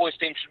Cowboys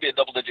team should be a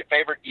double-digit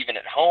favorite, even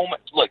at home.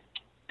 Look,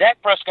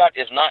 Dak Prescott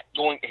his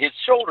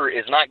shoulder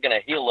is not going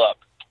to heal up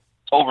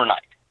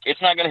overnight.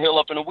 It's not going to heal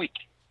up in a week.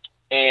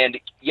 And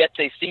yet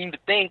they seem to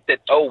think that,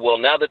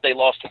 now that they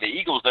lost to the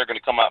Eagles, they're going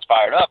to come out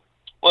fired up.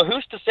 Well,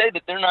 who's to say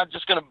that they're not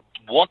just going to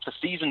want the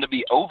season to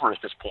be over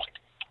at this point?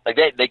 Like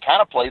they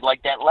kind of played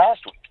like that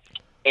last week.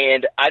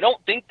 And I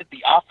don't think that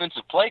the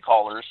offensive play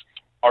callers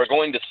are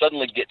going to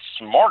suddenly get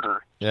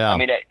smarter. Yeah. I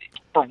mean,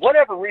 for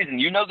whatever reason,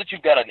 you know that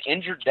you've got an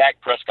injured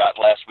Dak Prescott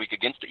last week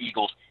against the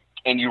Eagles,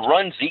 and you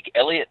run Zeke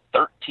Elliott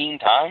 13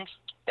 times.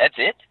 That's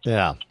it?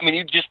 Yeah. I mean,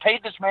 you just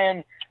paid this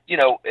man,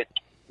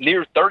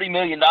 near $30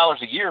 million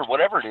a year,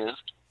 whatever it is,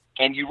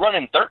 and you run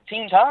him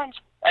 13 times?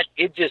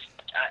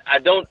 I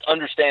don't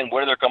understand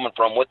where they're coming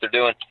from, what they're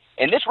doing.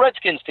 And this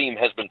Redskins team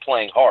has been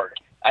playing hard.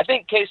 I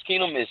think Case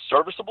Keenum is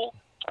serviceable.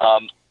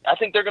 I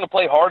think they're going to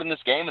play hard in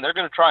this game, and they're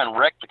going to try and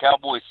wreck the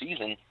Cowboys'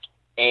 season.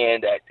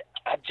 And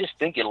I just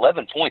think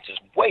 11 points is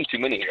way too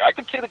many here. I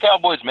could see the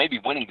Cowboys maybe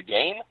winning the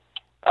game,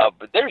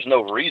 but there's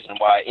no reason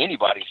why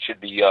anybody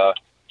should be an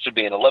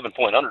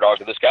 11-point underdog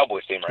to this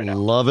Cowboys team right now.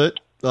 Love it.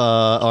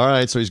 All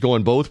right, so he's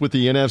going both with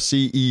the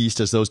NFC East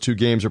as those two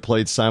games are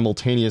played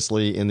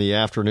simultaneously in the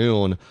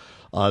afternoon.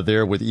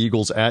 There with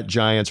Eagles at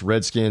Giants,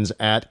 Redskins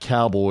at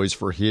Cowboys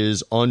for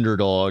his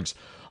underdogs.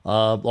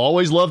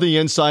 Always love the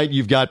insight.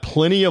 You've got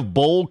plenty of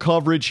bowl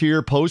coverage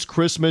here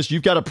post-Christmas.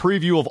 You've got a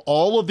preview of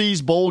all of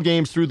these bowl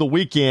games through the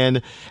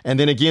weekend. And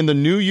then again, the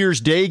New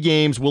Year's Day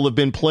games will have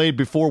been played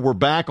before we're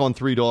back on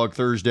Three Dog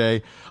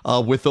Thursday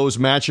with those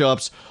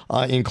matchups,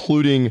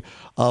 including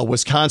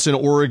Wisconsin,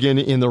 Oregon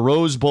in the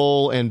Rose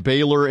Bowl and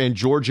Baylor and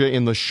Georgia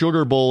in the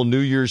Sugar Bowl New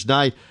Year's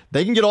night.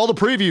 They can get all the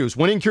previews.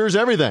 Winning cures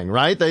everything,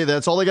 right?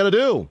 That's all they got to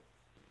do.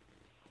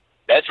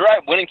 That's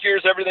right.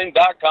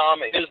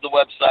 WinningCuresEverything.com is the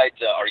website.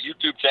 Our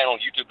YouTube channel,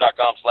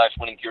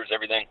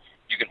 youtube.com/WinningCuresEverything.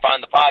 You can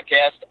find the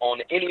podcast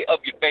on any of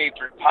your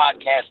favorite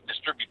podcast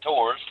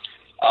distributors,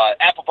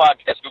 Apple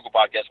Podcasts, Google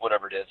Podcasts,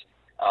 whatever it is.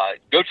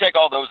 Go check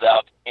all those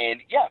out. And,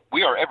 yeah,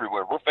 we are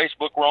everywhere. We're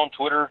Facebook. We're on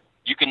Twitter.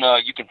 You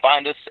can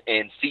find us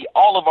and see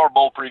all of our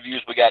bowl previews.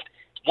 We got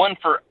one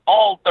for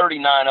all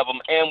 39 of them,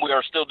 and we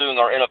are still doing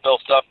our NFL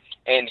stuff.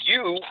 And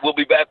you will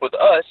be back with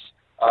us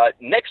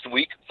next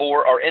week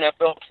for our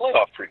NFL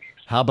playoff previews.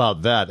 How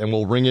about that? And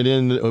we'll ring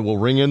in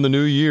the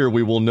new year.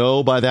 We will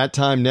know by that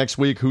time next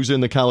week who's in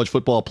the college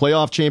football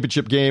playoff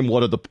championship game.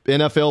 What are the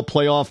NFL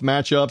playoff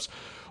matchups?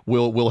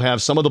 We'll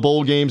have some of the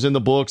bowl games in the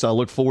books. I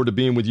look forward to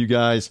being with you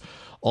guys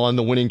on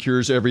the Winning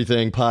Cures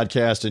Everything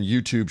podcast and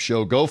YouTube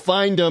show. Go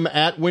find him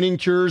at Winning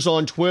Cures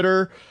on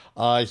Twitter.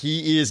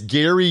 He is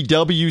Gary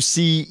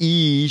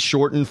WCE,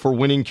 shortened for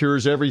Winning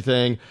Cures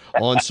Everything,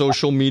 on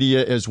social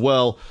media as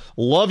well.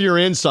 Love your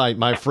insight,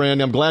 my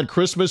friend. I'm glad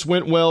Christmas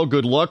went well.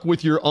 Good luck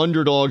with your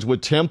underdogs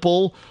with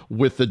Temple,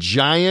 with the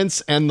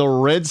Giants and the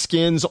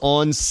Redskins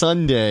on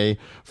Sunday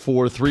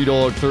for Three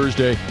Dog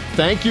Thursday.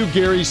 Thank you,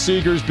 Gary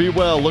Seegers. Be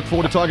well. Look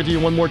forward to talking to you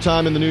one more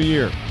time in the new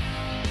year.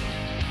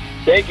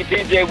 Thank you,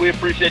 TJ. We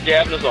appreciate you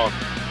having us on.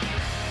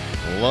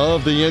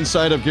 Love the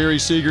insight of Gary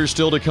Seegers.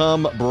 Still to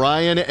come,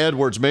 Brian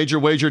Edwards,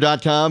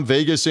 MajorWager.com,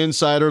 Vegas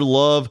Insider.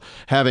 Love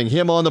having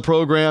him on the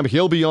program.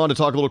 He'll be on to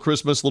talk a little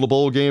Christmas, little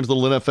bowl games,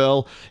 little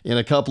NFL in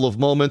a couple of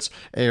moments.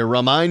 A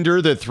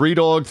reminder that Three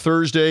Dog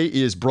Thursday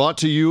is brought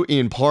to you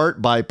in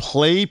part by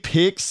Play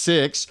Pick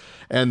 6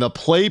 and the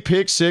Play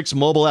Pick 6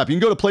 mobile app. You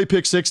can go to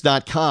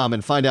playpick6.com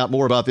and find out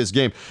more about this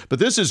game. But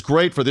this is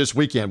great for this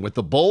weekend with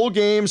the bowl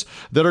games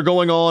that are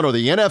going on, or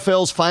the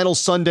NFL's final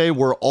Sunday,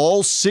 where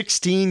all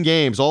 16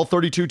 games, all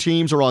 32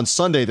 teams are on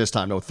Sunday this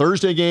time. No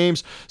Thursday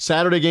games,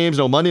 Saturday games,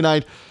 no Monday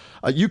night.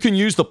 You can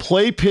use the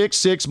Play Pick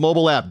 6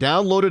 mobile app.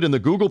 Download it in the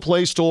Google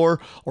Play Store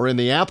or in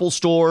the Apple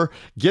Store.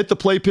 Get the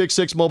Play Pick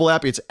 6 mobile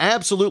app. It's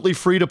absolutely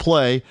free to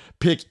play.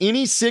 Pick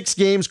any 6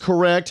 games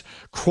correct.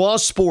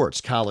 Cross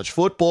sports, college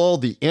football,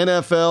 the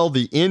NFL,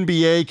 the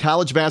NBA,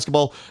 college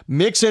basketball.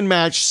 Mix and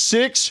match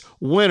 6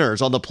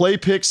 winners on the Play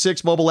Pick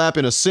 6 mobile app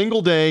in a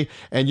single day,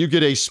 and you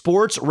get a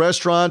sports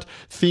restaurant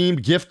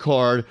themed gift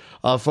card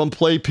from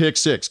Play Pick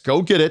 6.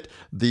 Go get it.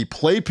 The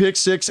Play Pick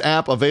 6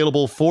 app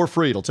available for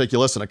free. It'll take you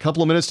less than a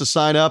couple of minutes to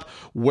sign up.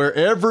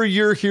 Wherever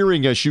you're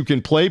hearing us, you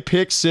can play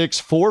Pick 6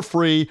 for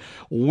free.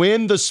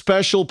 Win the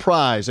special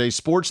prize, a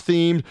sports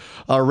themed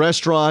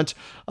restaurant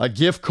a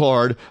gift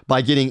card,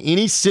 by getting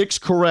any 6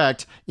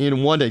 correct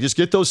in one day. Just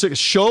get those 6.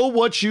 Show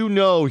what you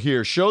know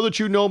here. Show that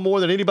you know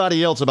more than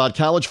anybody else about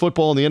college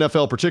football and the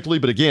NFL particularly.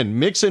 But again,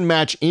 mix and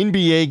match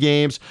NBA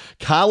games,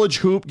 college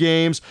hoop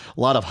games,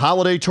 a lot of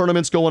holiday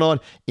tournaments going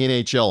on,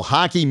 NHL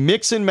hockey.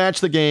 Mix and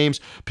match the games.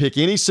 Pick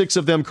any 6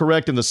 of them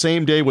correct in the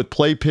same day with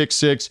Play Pick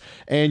 6,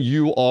 and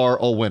you are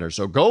a winner.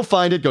 So go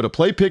find it. Go to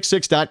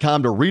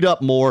playpick6.com to read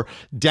up more.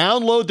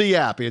 Download the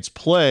app. It's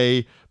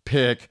Play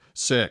Pick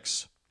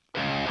 6.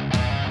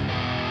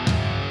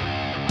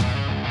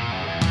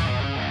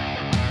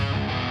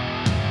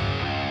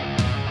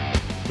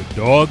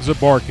 Dogs are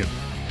barking.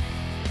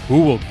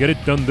 Who will get it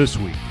done this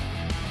week?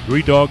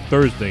 Three Dog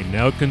Thursday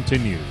now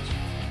continues.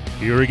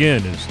 Here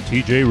again is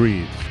TJ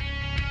Reeves.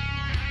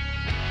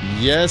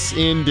 Yes,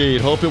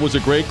 indeed. Hope it was a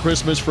great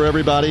Christmas for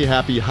everybody.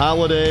 Happy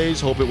holidays.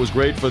 Hope it was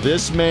great for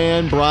this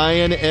man,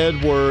 Brian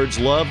Edwards.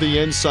 Love the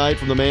insight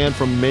from the man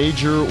from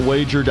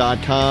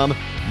MajorWager.com.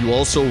 You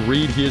also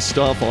read his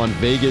stuff on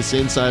Vegas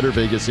Insider,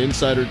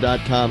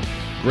 VegasInsider.com.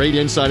 Great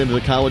insight into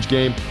the college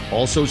game.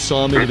 Also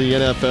some into the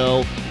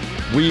NFL.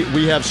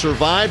 We have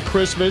survived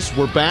Christmas.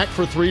 We're back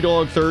for Three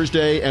Dog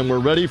Thursday, and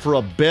we're ready for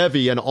a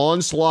bevy, an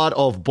onslaught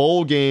of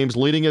bowl games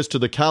leading us to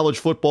the college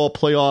football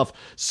playoff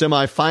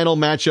semifinal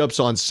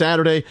matchups on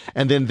Saturday.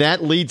 And then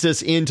that leads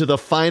us into the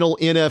final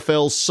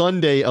NFL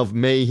Sunday of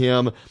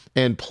mayhem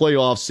and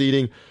playoff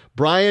seeding.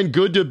 Brian,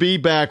 good to be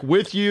back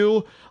with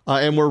you,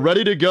 and we're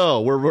ready to go.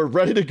 We're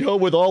ready to go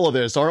with all of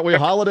this, aren't we?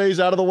 Holidays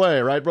out of the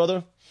way, right,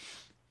 brother?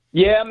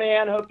 Yeah,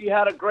 man. Hope you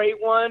had a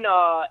great one.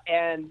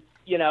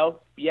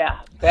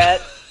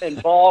 Bet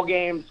and ball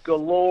games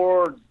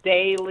galore,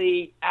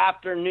 daily,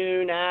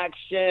 afternoon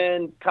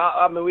action.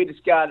 I mean, we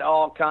just got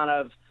all kind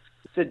of,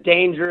 it's a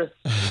dangerous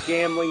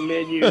gambling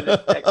menu this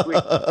next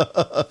week.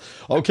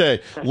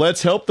 Okay,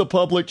 let's help the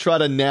public try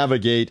to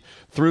navigate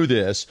through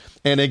this.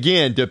 And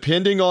again,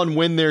 depending on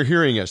when they're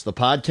hearing us, the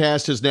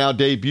podcast has now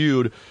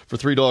debuted for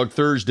Three Dog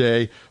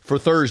Thursday for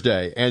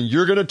Thursday. And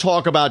you're going to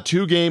talk about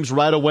 2 games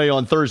right away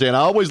on Thursday. And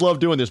I always love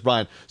doing this,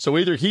 Brian. So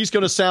either he's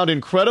going to sound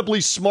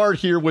incredibly smart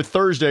here with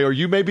Thursday, or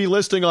you may be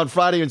listening on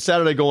Friday and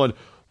Saturday going,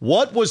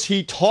 what was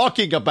he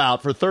talking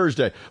about for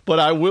Thursday? But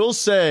I will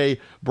say,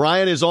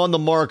 Brian is on the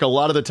mark a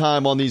lot of the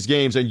time on these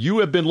games, and you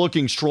have been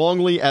looking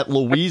strongly at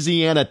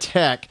Louisiana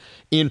Tech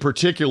in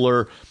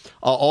particular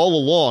all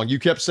along. You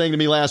kept saying to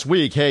me last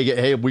week,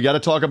 hey, we got to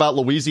talk about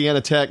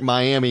Louisiana Tech,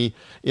 Miami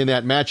in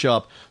that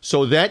matchup.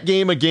 So that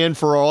game, again,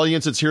 for our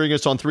audience that's hearing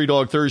us on Three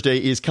Dog Thursday,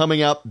 is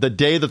coming out the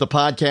day that the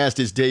podcast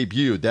is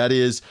debuted. That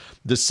is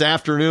this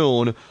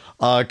afternoon.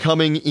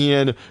 Coming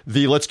in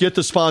let's get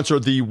the sponsor,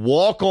 the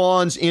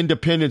Walk-Ons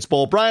Independence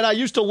Bowl. Brian, I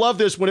used to love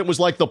this when it was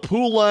like the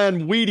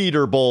Poulan Weed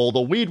Eater Bowl,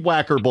 the Weed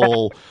Whacker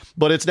Bowl,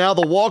 but it's now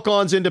the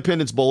Walk-Ons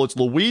Independence Bowl. It's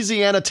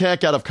Louisiana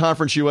Tech out of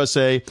Conference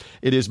USA.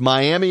 It is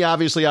Miami,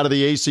 obviously, out of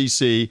the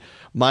ACC.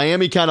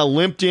 Miami kind of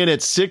limped in at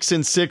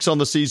 6-6 on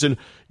the season.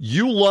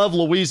 You love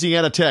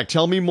Louisiana Tech.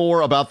 Tell me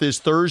more about this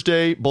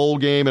Thursday bowl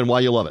game and why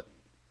you love it.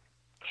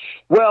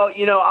 Well,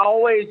 I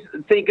always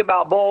think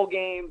about bowl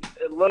games,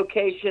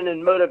 location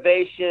and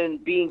motivation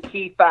being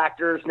key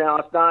factors. Now,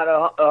 it's not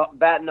a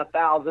batting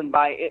 1,000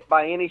 by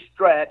any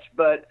stretch,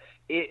 but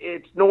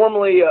it's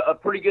normally a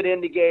pretty good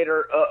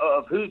indicator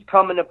of who's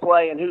coming to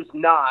play and who's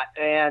not.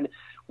 And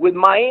with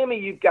Miami,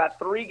 you've got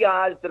 3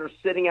 guys that are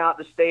sitting out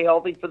to stay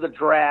healthy for the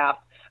draft.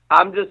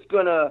 I'm just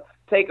going to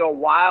take a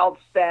wild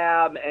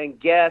stab and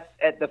guess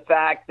at the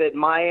fact that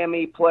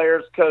Miami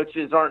players,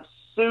 coaches aren't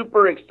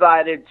super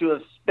excited to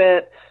have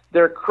spent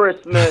their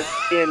Christmas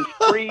in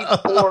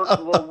Shreveport,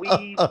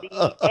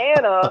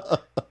 Louisiana,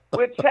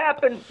 which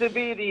happens to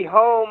be the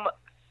home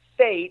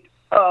state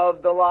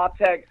of the La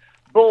Tech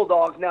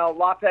Bulldogs. Now,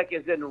 La Tech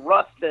is in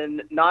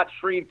Ruston, not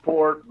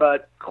Shreveport,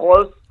 but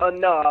close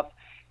enough.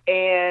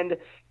 And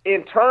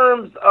in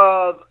terms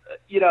of,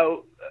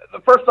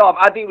 first off,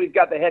 I think we've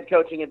got the head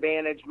coaching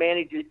advantage.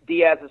 Manny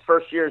Diaz's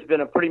first year has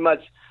been pretty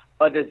much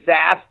a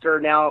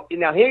disaster. Now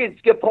he and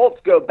Skip Holtz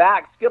go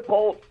back. Skip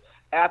Holtz,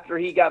 after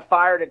he got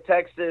fired at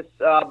Texas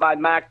by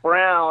Mack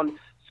Brown,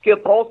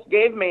 Skip Holtz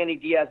gave Manny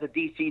Diaz a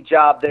DC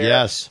job there.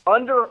 Yes.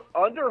 Under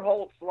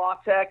Holtz, La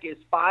Tech is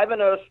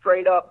 5-0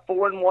 straight up,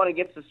 4-1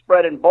 against the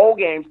spread in bowl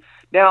games.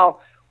 Now,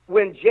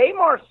 when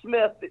Jamar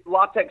Smith,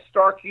 La Tech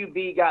star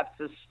QB, got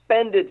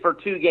suspended for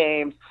 2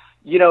 games,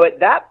 at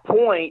that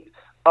point,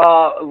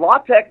 La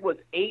Tech was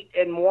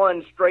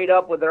 8-1 straight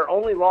up with their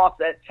only loss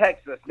at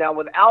Texas. Now,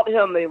 without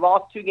him, they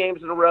lost 2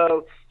 games in a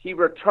row. He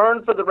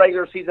returned for the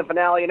regular season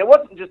finale, and it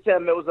wasn't just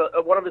him. It was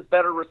one of his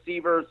better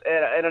receivers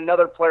and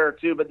another player,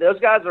 too. But those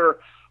guys are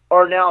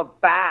now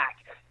back.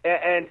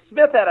 And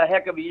Smith had a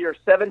heck of a year,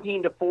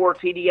 17-4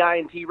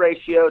 TDI&T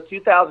ratio,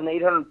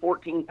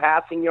 2,814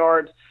 passing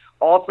yards,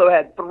 also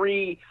had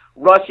 3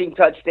 rushing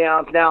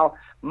touchdowns. Now,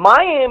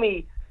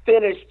 Miami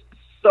finished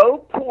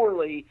so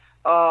poorly.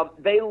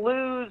 They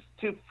lose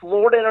to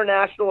Florida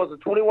International as a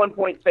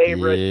 21-point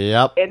favorite.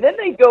 Yep. And then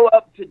they go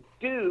up to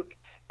Duke.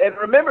 And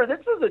remember,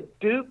 this was a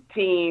Duke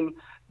team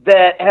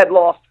that had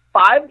lost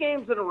 5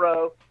 games in a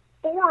row,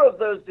 4 of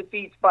those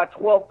defeats by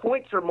 12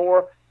 points or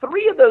more,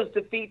 3 of those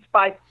defeats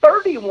by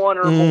 31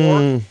 or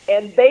more,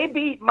 and they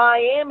beat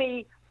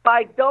Miami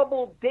by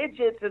double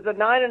digits as a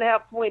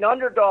 9.5-point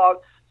underdog.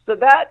 So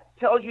that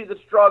tells you the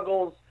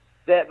struggles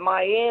that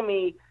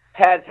Miami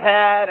has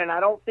had, and I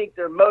don't think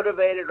they're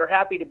motivated or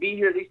happy to be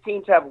here. These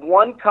teams have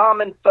one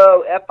common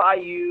foe,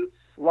 FIU.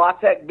 La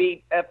Tech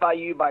beat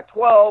FIU by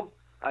 12.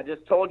 I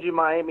just told you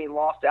Miami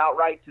lost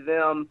outright to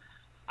them.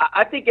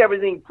 I think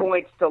everything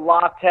points to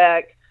La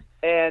Tech,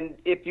 and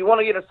if you want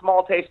to get a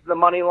small taste of the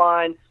money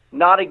line,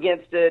 not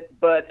against it,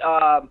 but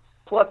 +6,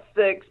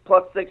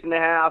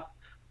 +6.5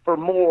 for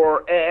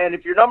more. And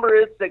if your number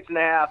is 6.5,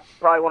 you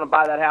probably want to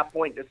buy that half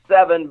point to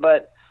 7,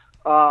 but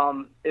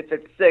if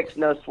it's 6,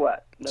 no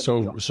sweat.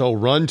 So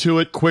run to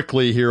it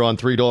quickly here on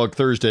Three Dog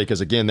Thursday,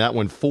 because again, that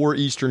one 4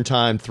 Eastern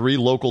time, 3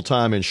 local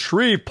time in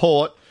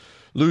Shreveport,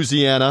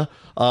 Louisiana,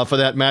 for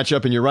that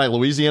matchup. And you're right,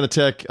 Louisiana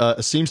Tech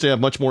seems to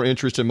have much more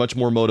interest and much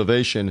more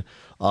motivation.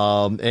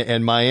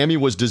 And Miami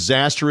was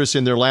disastrous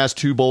in their last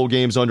 2 bowl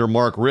games under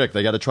Mark Richt.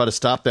 They got to try to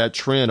stop that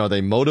trend. Are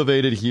they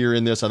motivated here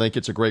in this? I think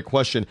it's a great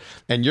question.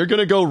 And you're going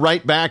to go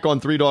right back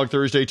on Three Dog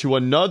Thursday to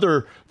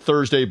another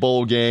Thursday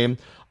bowl game.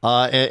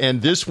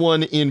 And this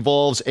one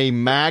involves a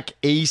MAC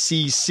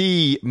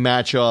ACC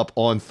matchup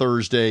on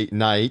Thursday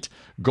night.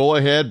 Go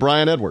ahead,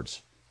 Brian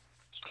Edwards.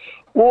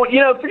 Well,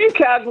 for you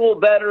casual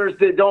bettors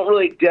that don't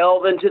really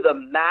delve into the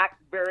MAC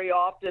very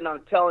often, I'm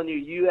telling you,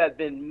 you have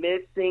been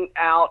missing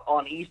out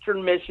on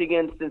Eastern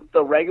Michigan since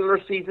the regular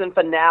season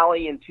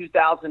finale in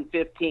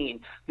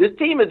 2015. This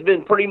team has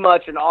been pretty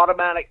much an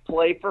automatic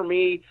play for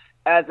me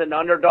as an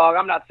underdog.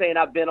 I'm not saying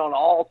I've been on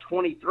all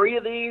 23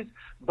 of these,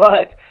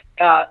 but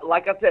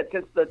like I said,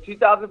 since the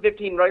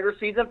 2015 regular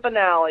season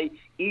finale,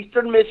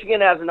 Eastern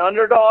Michigan as an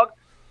underdog,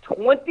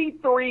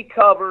 23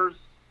 covers,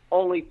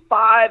 only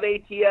 5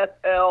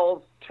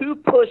 ATSLs, 2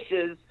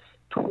 pushes,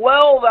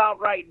 12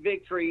 outright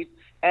victories,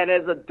 and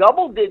as a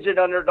double-digit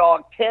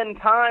underdog 10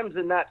 times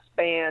in that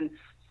span,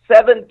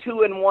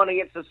 7-2-1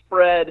 against the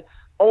spread,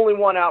 only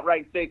 1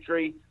 outright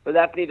victory, but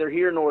that's neither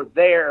here nor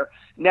there.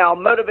 Now,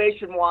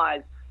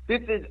 motivation-wise,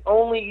 this is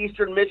only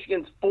Eastern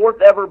Michigan's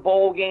 4th ever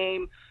bowl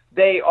game.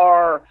 They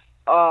are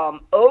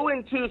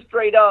 0-2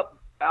 straight up,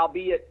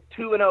 albeit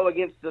 2-0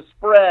 against the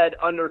spread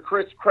under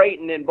Chris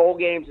Creighton in bowl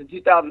games in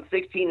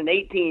 2016 and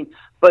 18.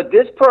 But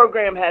this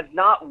program has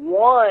not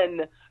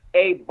won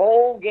a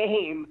bowl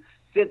game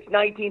since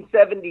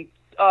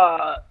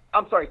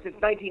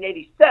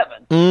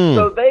 1987.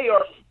 So they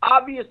are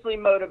obviously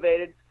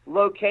motivated.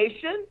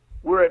 Location,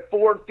 we're at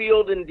Ford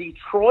Field in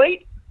Detroit,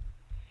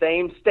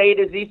 same state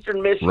as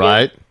Eastern Michigan.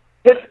 Right.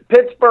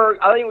 Pittsburgh,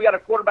 I think we got a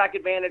quarterback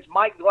advantage.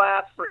 Mike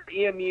Glass for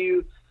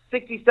EMU,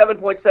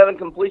 67.7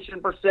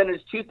 completion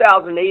percentage,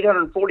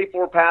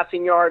 2,844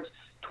 passing yards,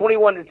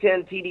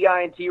 21-10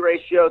 TDI&T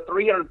ratio,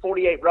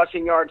 348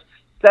 rushing yards,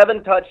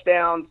 7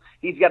 touchdowns.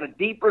 He's got a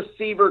deep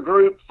receiver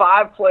group,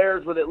 5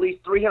 players with at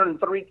least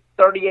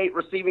 338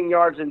 receiving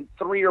yards and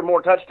 3 or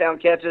more touchdown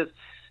catches.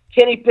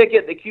 Kenny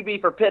Pickett, the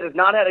QB for Pitt, has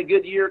not had a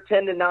good year,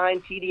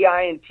 10-9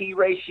 TDI&T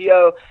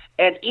ratio.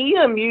 And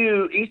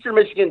EMU, Eastern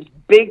Michigan's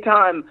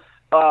big-time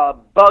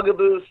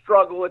bugaboo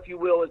struggle, if you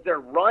will, is their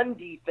run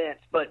defense.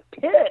 But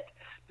Pitt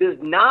does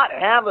not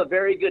have a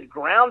very good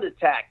ground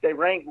attack. They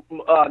rank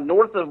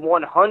north of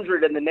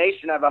 100 in the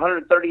nation, have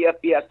 130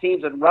 FBS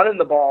teams and running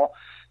the ball.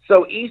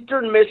 So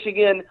Eastern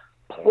Michigan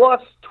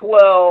plus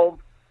 12,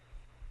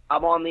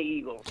 I'm on the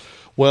Eagles.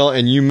 Well,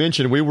 and you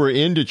mentioned we were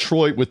in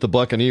Detroit with the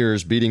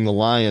Buccaneers beating the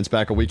Lions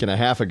back a week and a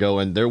half ago,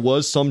 and there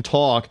was some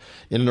talk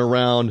in and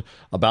around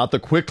about the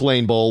Quick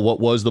Lane Bowl, what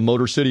was the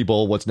Motor City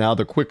Bowl, what's now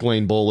the Quick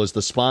Lane Bowl as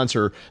the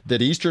sponsor,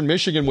 that Eastern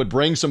Michigan would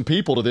bring some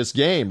people to this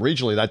game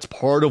regionally. That's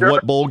part of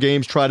what bowl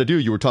games try to do.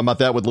 You were talking about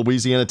that with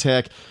Louisiana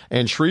Tech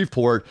and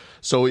Shreveport,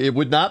 so it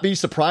would not be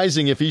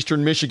surprising if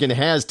Eastern Michigan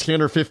has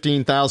 10 or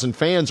 15,000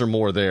 fans or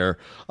more there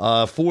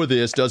for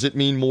this. Does it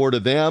mean more to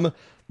them?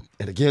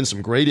 And again,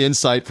 some great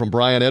insight from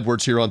Brian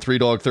Edwards here on Three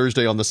Dog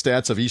Thursday on the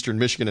stats of Eastern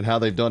Michigan and how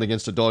they've done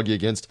against a doggy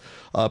against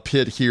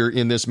Pitt here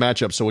in this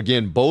matchup. So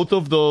again, both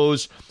of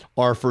those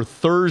are for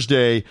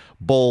Thursday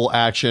bowl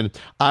action.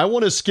 I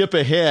want to skip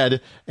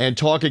ahead and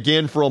talk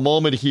again for a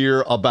moment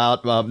here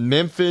about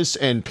Memphis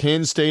and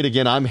Penn State.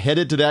 Again, I'm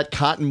headed to that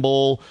Cotton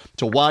Bowl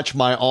to watch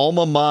my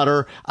alma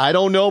mater. I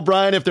don't know,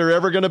 Brian, if they're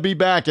ever going to be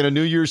back in a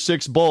New Year's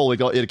Six bowl.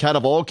 It kind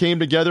of all came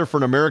together for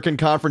an American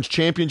Conference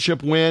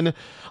Championship win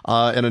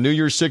and a New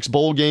Year's Six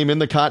bowl game in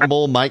the Cotton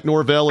Bowl. Mike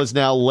Norvell is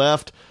now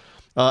left.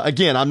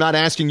 Again, I'm not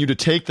asking you to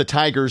take the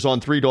Tigers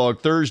on Three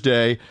Dog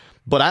Thursday,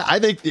 but I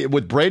think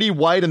with Brady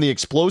White and the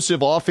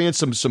explosive offense,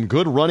 some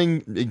good running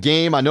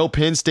game. I know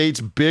Penn State's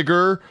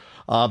bigger,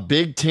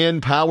 Big Ten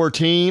power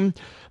team.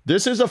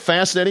 This is a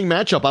fascinating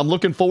matchup. I'm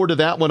looking forward to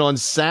that one on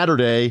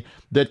Saturday.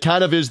 That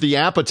kind of is the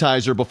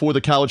appetizer before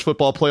the college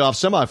football playoff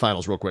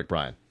semifinals. Real quick,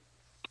 Brian.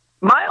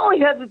 My only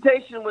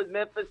hesitation with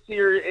Memphis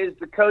here is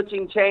the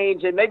coaching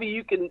change, and maybe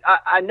you can.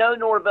 I know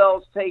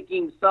Norvell's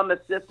taking some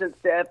assistance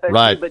to FSU,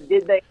 right, but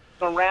did they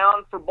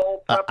around for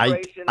bowl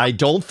preparation? I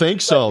don't think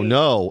so.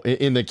 No,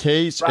 in the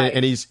case, right.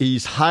 And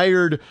he's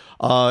hired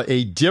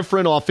a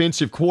different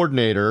offensive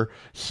coordinator.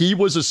 He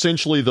was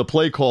essentially the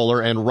play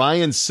caller, and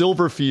Ryan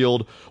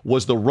Silverfield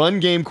was the run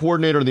game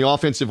coordinator and the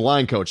offensive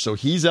line coach. So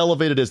he's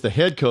elevated as the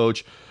head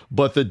coach,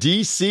 but the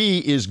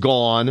DC is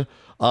gone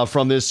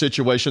from this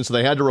situation, so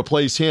they had to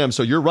replace him.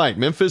 So you're right.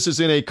 Memphis is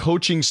in a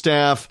coaching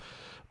staff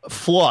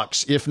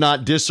flux, if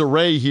not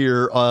disarray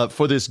here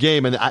for this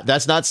game, and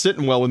that's not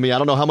sitting well with me. I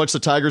don't know how much the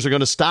Tigers are going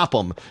to stop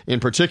them in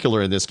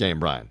particular in this game,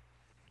 Brian.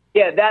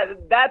 Yeah,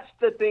 that's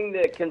the thing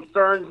that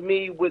concerns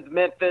me with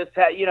Memphis.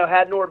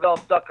 Had Norvell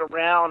stuck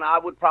around, I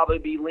would probably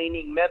be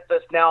leaning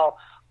Memphis. Now,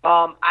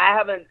 I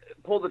haven't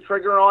pulled the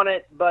trigger on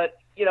it, but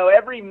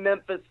every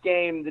Memphis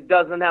game that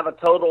doesn't have a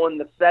total in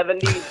the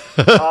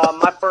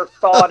 70s, my first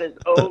thought is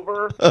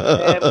over,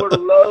 and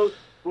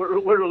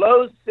we're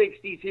low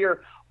 60s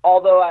here.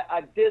 Although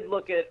I did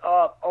look it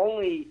up,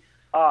 only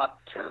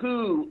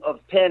 2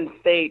 of Penn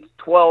State's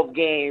 12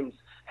 games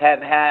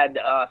have had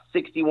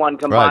 61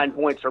 combined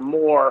points or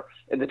more,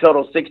 in the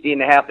total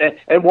 60.5.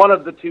 And one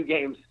of the 2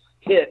 games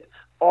hit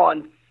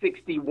on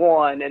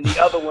 61, and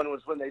the other one was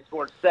when they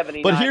scored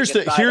 79. But here's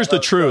the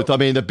truth. I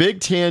mean, the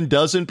Big Ten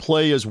doesn't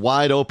play as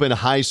wide open,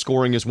 high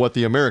scoring as what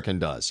the American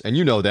does, and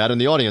you know that,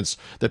 and the audience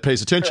that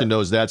pays attention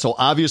knows that. So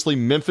obviously,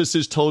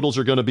 Memphis's totals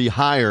are going to be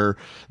higher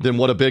than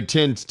what a Big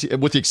Ten,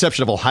 with the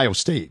exception of Ohio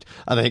State.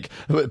 I think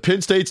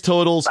Penn State's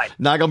totals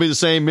not going to be the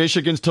same.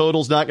 Michigan's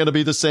totals not going to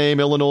be the same.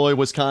 Illinois,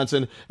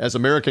 Wisconsin, as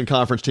American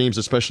Conference teams,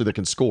 especially that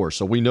can score.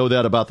 So we know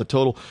that about the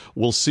total.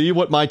 We'll see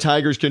what my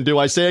Tigers can do.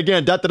 I say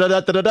again,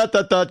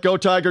 go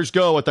Tigers.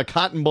 Go at the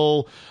Cotton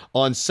Bowl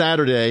on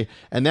Saturday,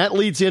 and that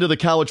leads into the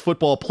college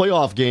football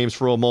playoff games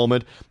for a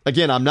moment.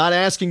 Again, I'm not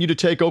asking you to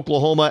take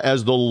Oklahoma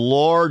as the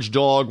large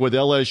dog with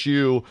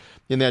LSU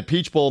in that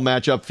Peach Bowl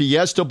matchup.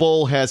 Fiesta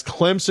Bowl has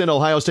Clemson,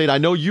 Ohio State. I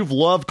know you've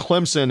loved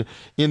Clemson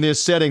in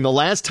this setting. The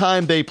last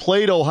time they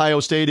played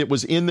Ohio State, it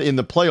was in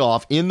the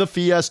playoff, in the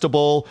Fiesta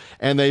Bowl,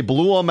 and they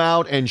blew them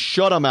out and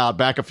shut them out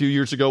back a few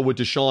years ago with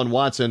Deshaun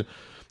Watson.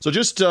 So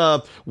just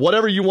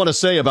whatever you want to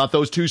say about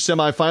those 2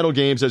 semifinal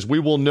games, as we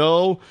will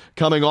know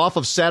coming off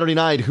of Saturday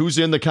night who's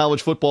in the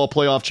college football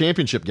playoff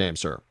championship game,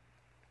 sir.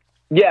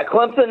 Yeah,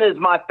 Clemson is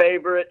my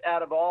favorite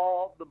out of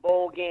all the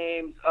bowl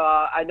games.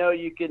 I know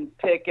you can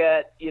pick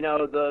at,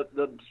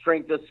 the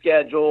strength of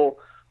schedule.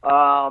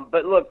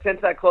 But look,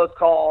 since that close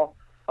call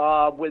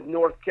with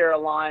North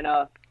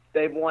Carolina,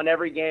 they've won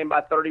every game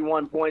by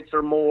 31 points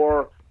or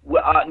more.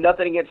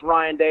 Nothing against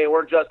Ryan Day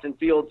or Justin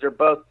Fields. They're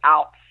both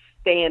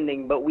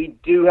outstanding, but we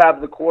do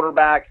have the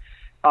quarterback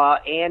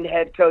and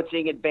head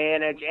coaching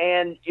advantage,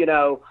 and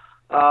kind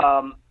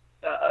of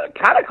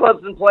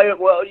Clemson play it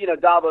well.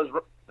 Dabo's,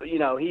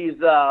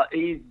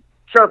 he's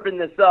chirping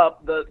this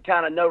up, the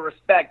kind of no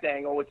respect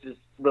angle, which is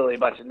really a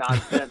bunch of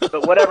nonsense.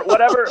 But whatever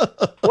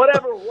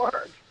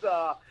works.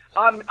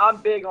 I'm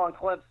big on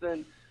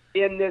Clemson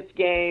in this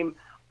game.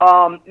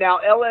 Now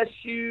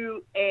LSU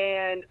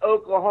and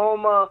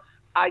Oklahoma,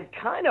 I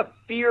kind of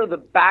fear the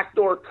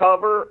backdoor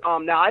cover.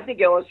 Now, I think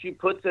LSU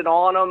puts it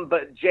on them,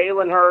 but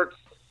Jalen Hurts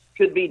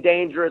could be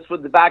dangerous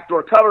with the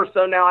backdoor cover.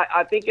 So now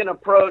I think an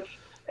approach,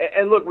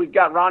 and look, we've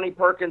got Ronnie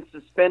Perkins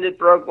suspended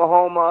for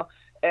Oklahoma,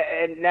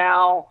 and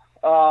now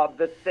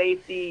the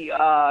safety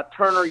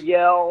Turner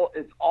Yell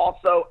is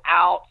also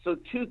out. So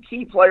 2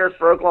 key players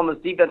for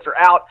Oklahoma's defense are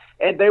out,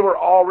 and they were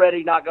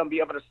already not going to be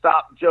able to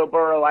stop Joe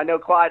Burrow. I know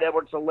Clyde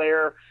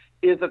Edwards-Helaire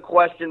is a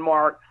question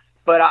mark,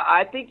 but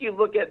I think you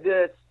look at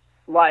this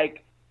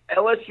like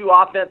LSU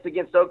offense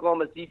against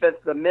Oklahoma's defense,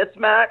 the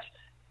mismatch,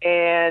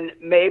 and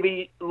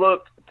maybe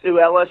look to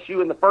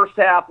LSU in the first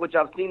half, which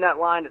I've seen that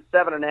line at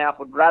 7.5.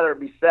 Would rather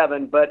it be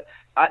 7, but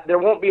there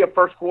won't be a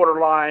first quarter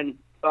line.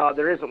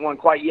 There isn't one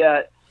quite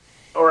yet,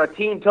 or a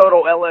team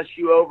total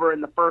LSU over in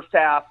the first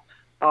half.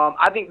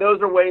 I think those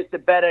are ways to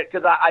bet it,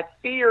 because I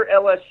fear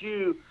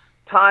LSU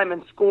time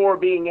and score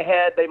being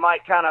ahead. They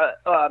might kind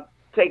of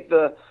take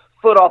the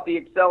foot off the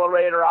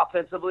accelerator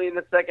offensively in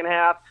the second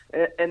half,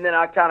 and then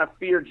I kind of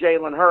fear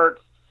Jalen Hurts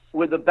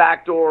with the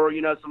backdoor,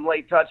 some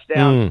late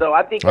touchdowns. So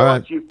I think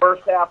LSU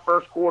first half,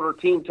 first quarter,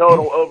 team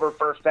total over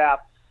first half,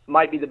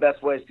 might be the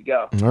best ways to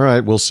go. All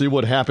right, we'll see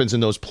what happens in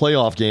those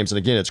playoff games. And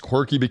again, it's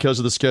quirky because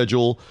of the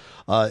schedule,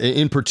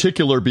 in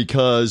particular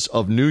because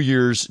of New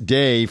Year's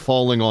Day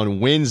falling on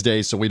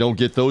Wednesday, so we don't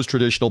get those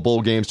traditional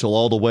bowl games till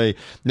all the way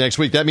next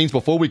week. That means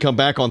before we come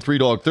back on Three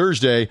Dog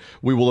Thursday,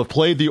 we will have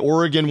played the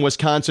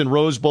Oregon-Wisconsin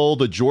Rose Bowl.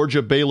 The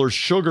Georgia-Baylor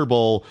Sugar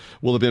Bowl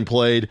will have been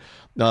played.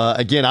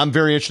 Again, I'm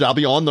very interested. I'll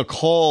be on the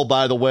call,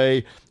 by the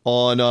way,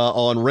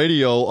 on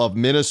radio of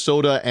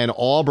Minnesota and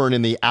Auburn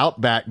in the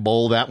Outback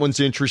Bowl. That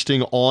one's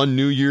interesting on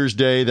New Year's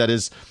Day. That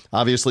is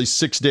obviously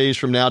 6 days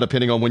from now,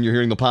 depending on when you're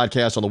hearing the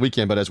podcast on the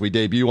weekend. But as we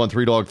debut on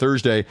Three Dog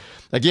Thursday,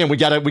 again, we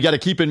got to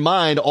keep in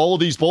mind all of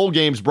these bowl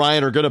games,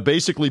 Brian, are going to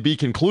basically be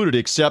concluded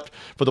except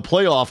for the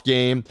playoff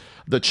game,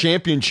 the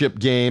championship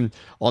game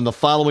on the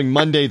following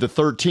Monday, the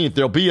 13th.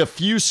 There'll be a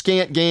few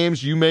scant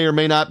games. You may or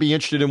may not be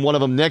interested in one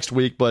of them next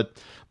week, but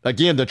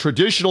again, the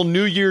traditional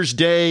New Year's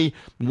Day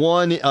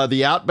one,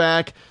 the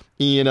Outback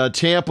in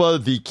Tampa,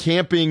 the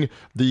camping,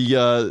 the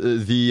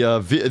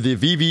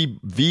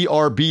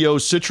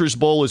VRBO Citrus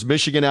Bowl is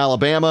Michigan,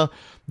 Alabama.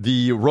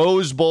 The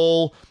Rose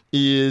Bowl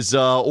is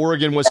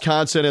Oregon,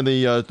 Wisconsin, and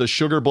the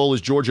Sugar Bowl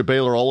is Georgia,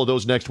 Baylor. All of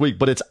those next week.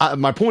 But it's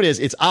my point is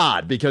it's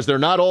odd because they're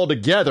not all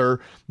together.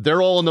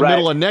 They're all in the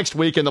middle of next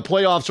week, and the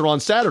playoffs are on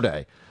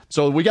Saturday.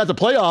 So we got the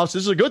playoffs.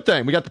 This is a good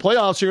thing. We got the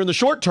playoffs here in the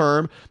short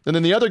term, and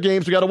then the other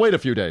games we got to wait a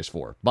few days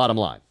for. Bottom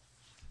line.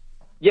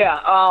 Yeah,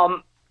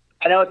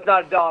 I know it's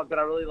not a dog, but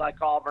I really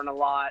like Auburn a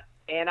lot.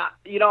 And, I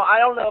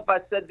don't know if I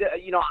said that.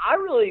 I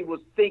really was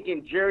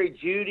thinking Jerry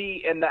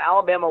Jeudy and the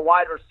Alabama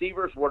wide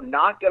receivers were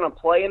not going to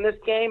play in this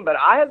game, but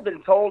I have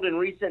been told in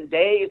recent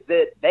days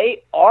that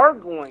they are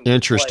going to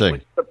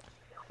play,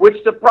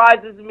 which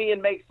surprises me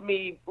and makes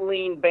me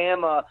lean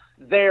Bama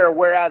there,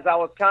 whereas I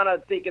was kind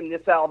of thinking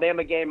this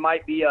Alabama game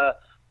might be a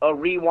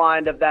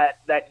rewind of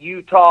that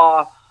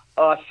Utah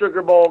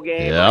Sugar Bowl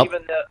game, or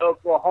even the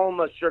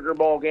Oklahoma Sugar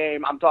Bowl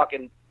game. I'm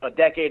talking a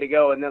decade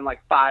ago and then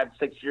like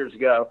 5-6 years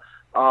ago.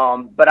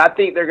 But I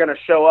think they're going to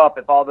show up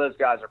if all those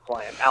guys are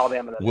playing.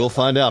 Alabama. We'll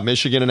find out.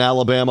 Michigan and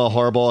Alabama,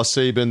 Harbaugh,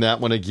 Saban, that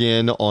one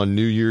again on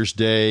New Year's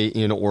Day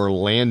in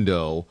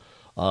Orlando.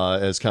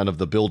 As kind of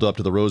the build-up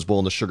to the Rose Bowl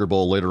and the Sugar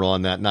Bowl later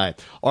on that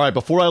night. All right,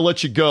 before I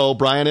let you go,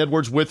 Brian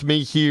Edwards with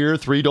me here,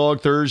 Three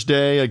Dog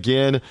Thursday.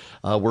 Again,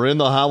 we're in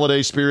the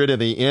holiday spirit in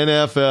the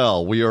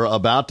NFL. We are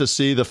about to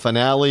see the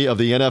finale of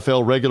the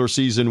NFL regular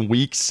season,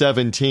 Week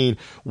 17.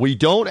 We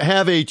don't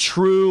have a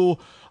true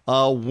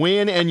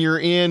win and you're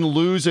in,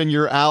 lose and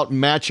you're out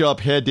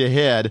matchup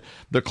head-to-head.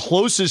 The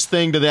closest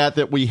thing to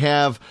that we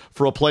have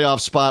for a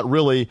playoff spot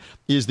really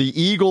is the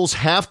Eagles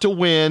have to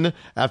win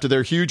after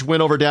their huge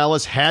win over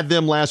Dallas. Had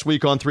them last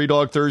week on Three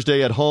Dog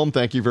Thursday at home.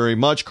 Thank you very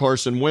much,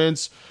 Carson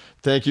Wentz.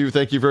 Thank you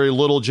very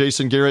little,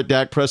 Jason Garrett,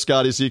 Dak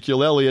Prescott,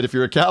 Ezekiel Elliott, if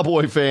you're a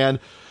Cowboy fan.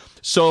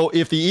 So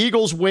if the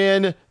Eagles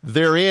win,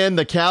 they're in.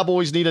 The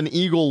Cowboys need an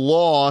Eagle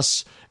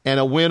loss and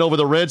a win over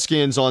the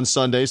Redskins on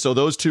Sunday. So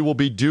those two will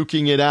be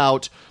duking it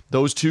out,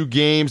 those two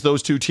games,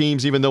 those two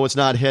teams, even though it's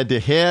not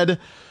head-to-head.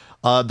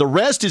 The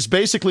rest is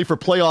basically for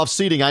playoff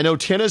seeding. I know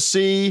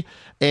Tennessee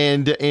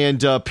and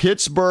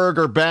Pittsburgh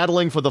are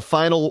battling for the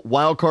final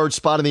wild card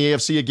spot in the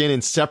AFC, again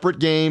in separate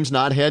games,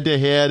 not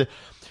head-to-head.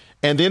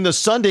 And then the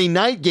Sunday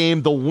night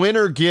game, the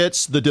winner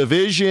gets the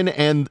division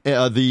and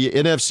the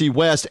NFC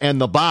West and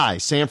the bye,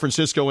 San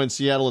Francisco and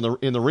Seattle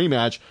in the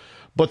rematch.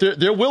 But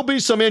there will be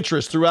some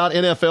interest throughout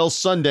NFL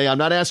Sunday. I'm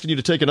not asking you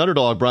to take an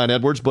underdog, Brian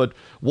Edwards, but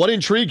what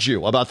intrigues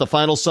you about the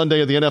final Sunday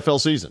of the NFL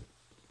season?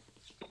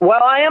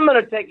 Well, I am going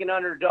to take an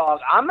underdog.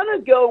 I'm going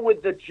to go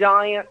with the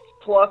Giants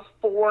plus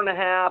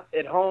 4.5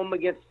 at home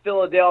against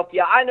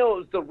Philadelphia. I know it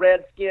was the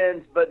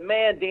Redskins, but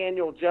man,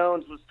 Daniel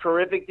Jones was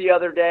terrific the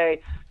other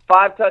day.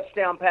 5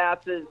 touchdown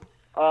passes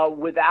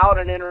without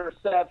an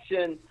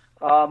interception.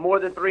 More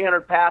than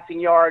 300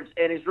 passing yards,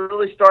 and he's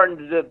really starting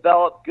to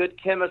develop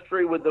good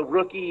chemistry with the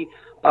rookie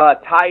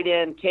tight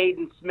end,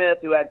 Caden Smith,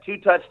 who had 2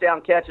 touchdown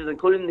catches,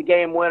 including the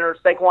game winner.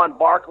 Saquon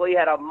Barkley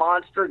had a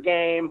monster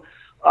game.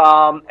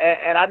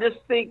 And I just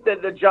think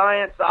that the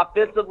Giants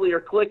offensively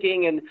are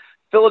clicking, and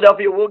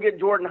Philadelphia will get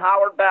Jordan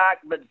Howard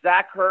back, but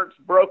Zach Ertz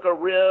broke a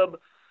rib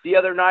the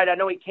other night. I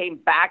know he came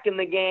back in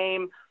the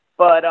game.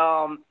 But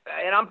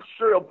and I'm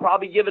sure he'll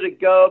probably give it a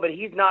go, but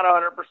he's not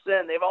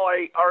 100%. They've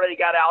already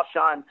got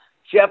Alshon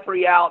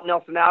Jeffrey out.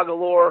 Nelson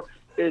Aguilar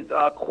is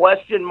a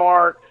question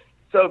mark.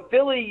 So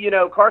Philly,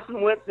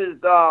 Carson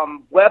Wentz's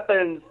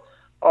weapons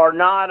are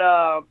not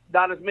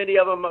as many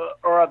of them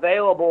are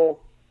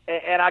available.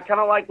 And I kind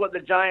of like what the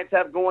Giants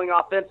have going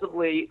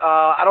offensively.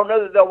 I don't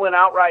know that they'll win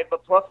outright,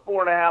 but plus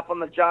 4.5 on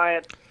the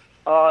Giants.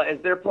 As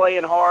they're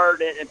playing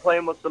hard and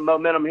playing with some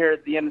momentum here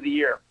at the end of the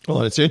year.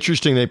 Well, it's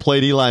interesting. They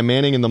played Eli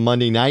Manning in the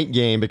Monday night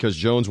game because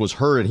Jones was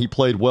hurt, and he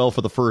played well for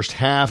the first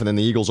half, and then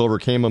the Eagles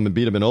overcame him and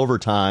beat him in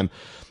overtime.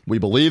 We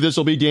believe this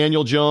will be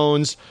Daniel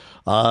Jones.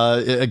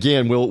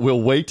 Again,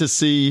 we'll wait to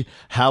see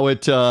how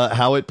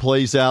it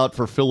plays out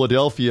for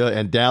Philadelphia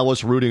and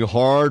Dallas rooting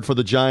hard for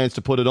the Giants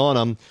to put it on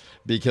them.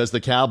 because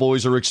the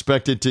Cowboys are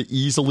expected to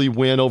easily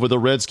win over the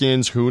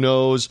Redskins. Who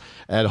knows?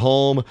 At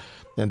home.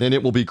 And then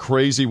it will be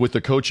crazy with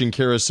the coaching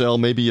carousel,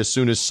 maybe as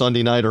soon as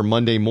Sunday night or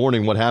Monday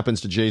morning. What happens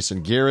to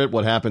Jason Garrett?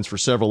 What happens for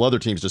several other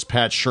teams? Does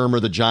Pat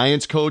Shurmur, the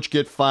Giants coach,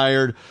 get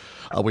fired?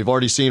 We've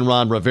already seen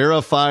Ron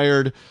Rivera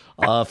fired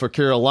for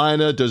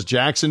Carolina. Does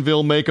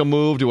Jacksonville make a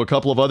move? Do a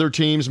couple of other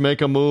teams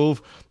make a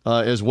move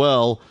as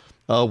well?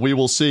 We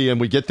will see. And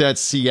we get that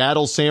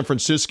Seattle-San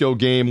Francisco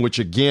game, which,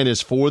 again,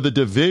 is for the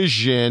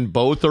division.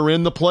 Both are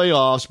in the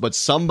playoffs, but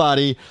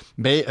somebody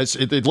may –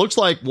 it looks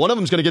like one of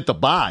them is going to get the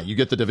bye. You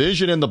get the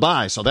division and the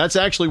bye. So that's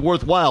actually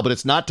worthwhile, but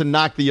it's not to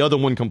knock the other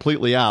one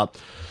completely out.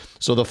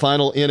 So the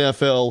final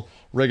NFL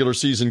regular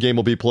season game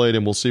will be played,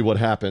 and we'll see what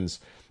happens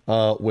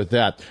with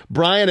that.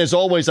 Brian, as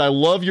always, I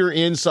love your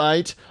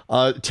insight.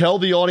 Tell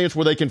the audience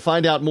where they can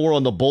find out more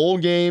on the bowl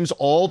games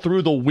all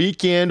through the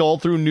weekend, all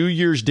through New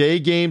Year's Day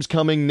games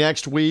coming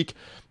next week.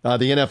 The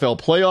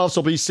NFL playoffs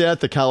will be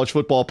set. The college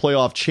football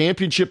playoff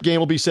championship game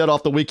will be set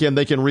off the weekend.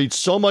 They can read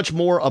so much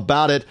more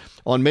about it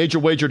on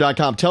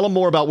MajorWager.com. Tell them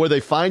more about where they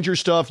find your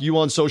stuff, you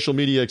on social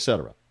media,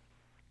 etc.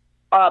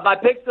 My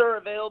picks are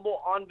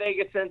available on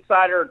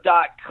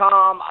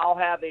VegasInsider.com. I'll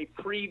have a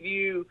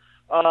preview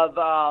of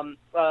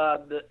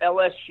the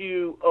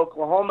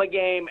LSU-Oklahoma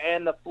game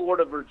and the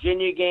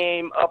Florida-Virginia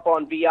game up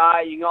on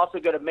VI. You can also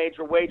go to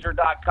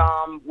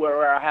MajorWager.com,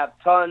 where I have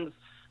tons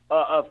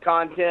of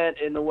content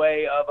in the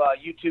way of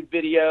YouTube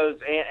videos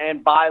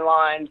and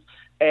bylines.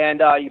 And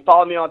you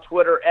follow me on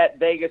Twitter at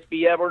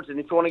VegasBEdwards. And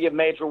if you want to give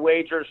Major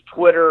Wagers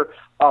Twitter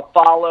a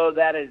follow,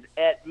 that is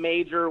at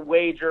Major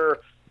Wager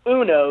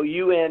Uno,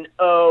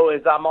 UNO,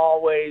 as I'm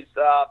always,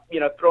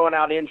 throwing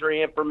out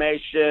injury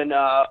information,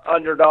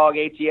 underdog,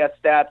 ATS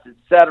stats,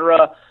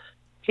 etc.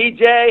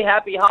 TJ,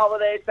 happy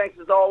holidays. Thanks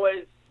as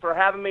always for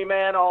having me,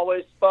 man.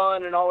 Always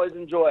fun and always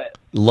enjoy it.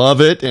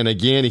 Love it. And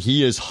again,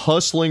 he is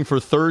hustling for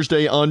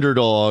Thursday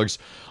underdogs.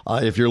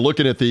 If you're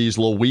looking at these,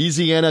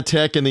 Louisiana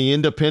Tech in the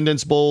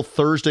Independence Bowl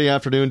Thursday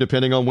afternoon,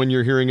 depending on when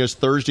you're hearing us.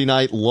 Thursday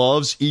night,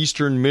 loves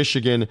Eastern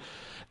Michigan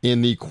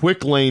in the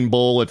Quick Lane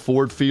Bowl at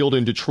Ford Field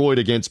in Detroit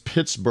against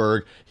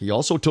Pittsburgh. He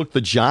also took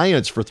the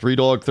Giants for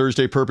three-dog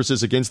Thursday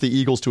purposes against the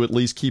Eagles to at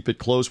least keep it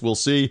close. We'll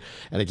see.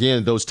 And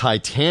again, those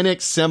Titanic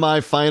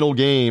semifinal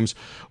games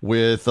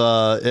with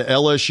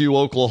LSU,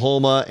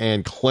 Oklahoma,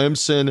 and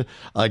Clemson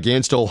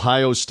against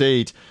Ohio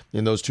State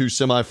in those two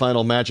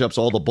semifinal matchups.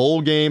 All the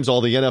bowl games,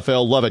 all the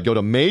NFL. Love it. Go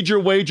to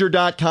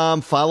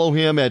MajorWager.com. Follow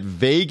him at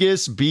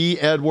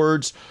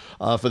VegasBEdwards.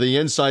 For the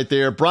insight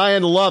there.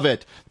 Brian, love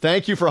it.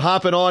 Thank you for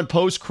hopping on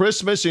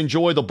post-Christmas.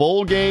 Enjoy the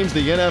bowl games,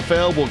 the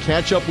NFL. We'll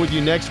catch up with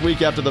you next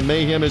week after the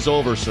mayhem is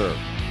over, sir.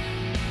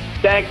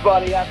 Thanks,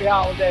 buddy. Happy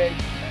holidays.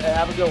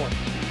 Have a good one.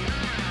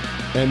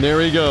 And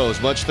there he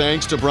goes. Much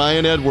thanks to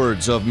Brian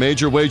Edwards of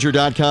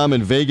MajorWager.com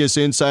and Vegas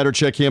Insider.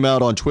 Check him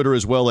out on Twitter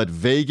as well at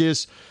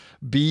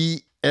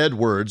VegasBEdwards.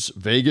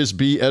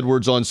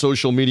 VegasBEdwards on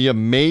social media.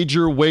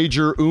 Major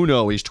Wager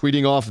Uno. He's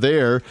tweeting off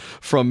there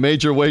from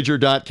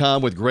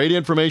MajorWager.com with great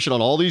information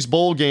on all these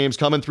bowl games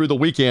coming through the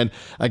weekend.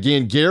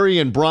 Again, Gary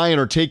and Brian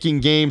are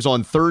taking games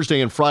on Thursday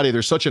and Friday.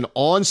 There's such an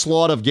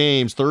onslaught of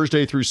games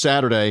Thursday through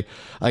Saturday.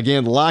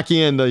 Again, lock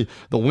in the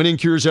Winning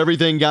Cures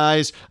Everything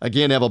guys.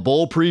 Again, have a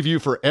bowl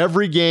preview for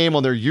every game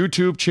on their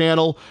YouTube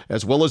channel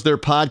as well as their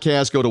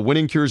podcast. Go to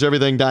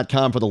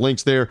winningcureseverything.com for the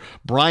links there.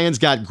 Brian's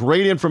got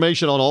great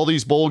information on all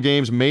these bowl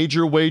games.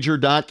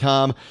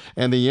 MajorWager.com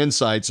and the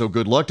insight. So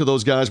good luck to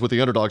those guys with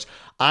the underdogs.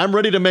 I'm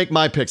ready to make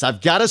my picks.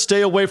 I've got to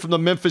stay away from the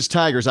Memphis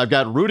Tigers. I've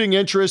got rooting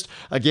interest.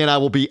 Again, I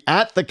will be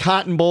at the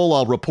Cotton Bowl.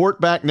 I'll report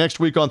back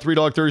next week on Three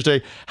Dog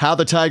Thursday how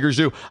the Tigers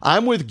do.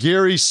 I'm with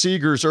Gary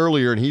Seegers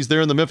earlier, and he's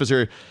there in the Memphis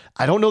area.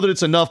 I don't know that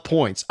it's enough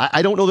points.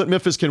 I don't know that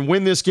Memphis can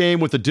win this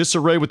game with the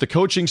disarray with the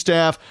coaching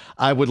staff.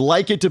 I would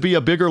like it to be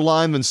a bigger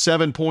line than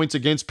 7 points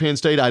against Penn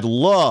State. I'd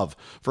love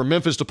for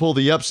Memphis to pull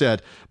the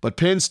upset, but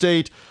Penn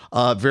State,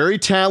 very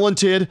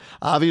talented.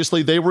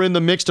 Obviously, they were in the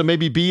mix to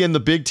maybe be in the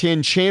Big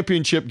Ten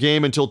championship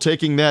game until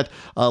taking that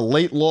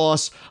late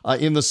loss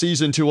in the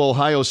season to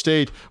Ohio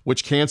State,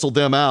 which canceled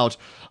them out.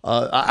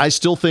 I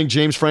still think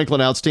James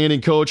Franklin,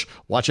 outstanding coach.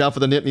 Watch out for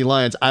the Nittany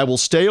Lions. I will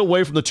stay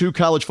away from the two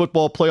college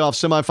football playoff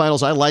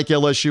semifinals. I like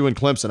LSU and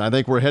Clemson. I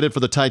think we're headed for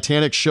the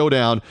Titanic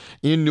showdown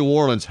in New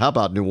Orleans. How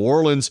about New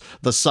Orleans,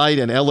 the site,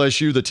 and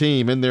LSU, the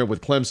team, in there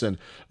with Clemson?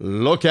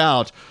 Look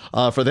out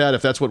for that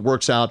if that's what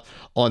works out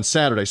on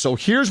Saturday. So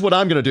here's what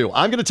I'm going to do.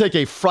 I'm going to take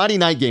a Friday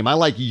night game. I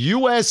like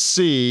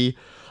USC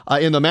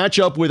in the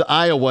matchup with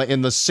Iowa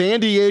in the San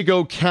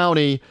Diego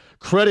County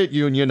Credit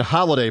Union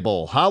Holiday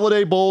Bowl.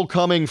 Holiday Bowl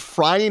coming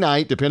Friday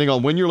night, depending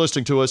on when you're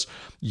listening to us.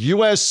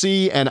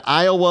 USC and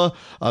Iowa.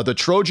 The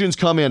Trojans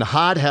come in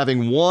hot,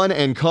 having won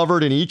and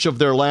covered in each of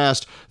their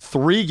last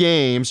 3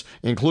 games,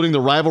 including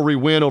the rivalry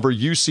win over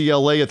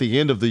UCLA at the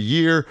end of the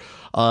year.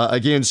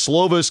 Again,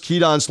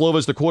 Keaton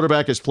Slovis, the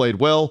quarterback, has played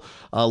well.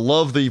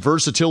 Love the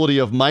versatility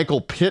of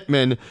Michael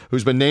Pittman,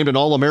 who's been named an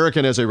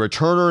All-American as a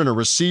returner and a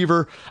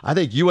receiver. I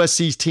think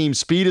USC's team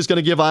speed is going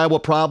to give Iowa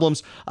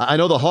problems. I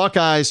know the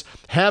Hawkeyes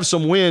have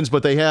some wins,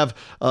 but they have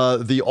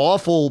the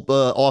awful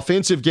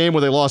offensive game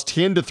where they lost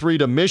 10-3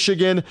 to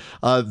Michigan.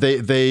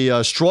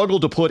 They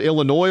struggled to put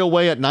Illinois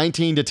away at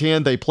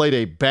 19-10. They played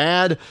a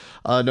bad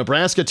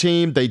Nebraska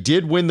team. They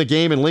did win the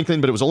game in Lincoln,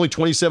 but it was only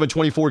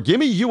 27-24. Give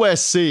me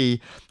USC,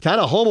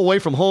 kind of home away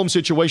from home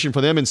situation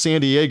for them in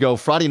San Diego.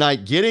 Friday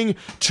night, getting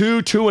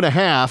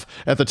 2.5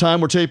 at the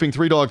time we're taping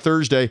 3 Dog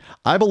Thursday.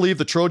 I believe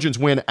the Trojans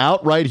win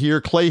outright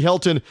here. Clay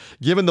Helton,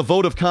 given the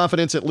vote of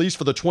confidence, at least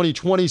for the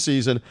 2020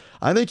 season,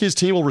 I think his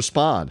team will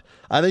respond.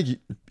 I think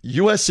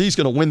USC is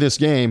going to win this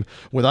game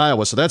with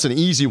Iowa, so that's an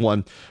easy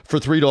one for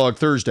 3 Dog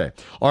Thursday.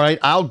 All right,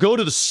 I'll go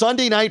to the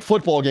Sunday night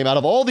football game. Out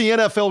of all the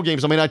NFL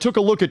games, I mean, I took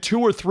a look at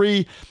 2 or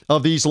 3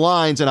 of these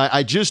lines, and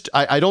I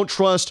don't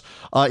trust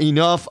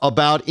enough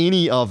about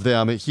any of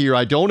them here.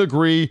 I don't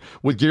agree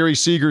with Gary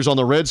Seegers on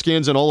the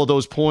Redskins and all of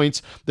those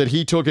points that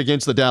he took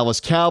against the Dallas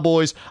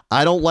Cowboys.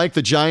 I don't like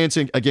the Giants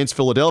against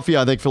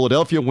Philadelphia. I think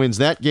Philadelphia wins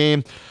that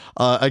game.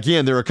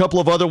 Again, there are a couple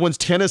of other ones.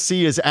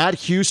 Tennessee is at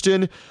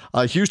Houston.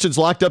 Houston's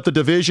locked up the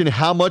division.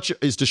 How much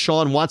is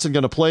Deshaun Watson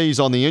going to play? He's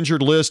on the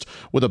injured list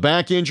with a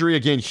back injury.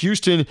 Again,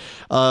 Houston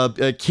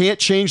can't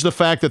change the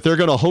fact that they're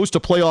going to host a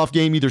playoff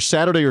game either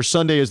Saturday or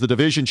Sunday as the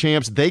division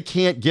champs. They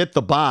can't get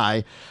the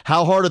bye.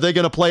 How hard are they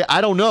going to play? I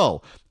don't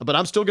know, but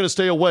I'm still going to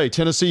stay away.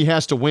 Tennessee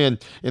has to win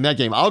in that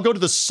game. I'll go to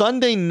the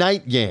Sunday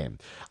night game.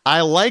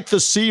 I like the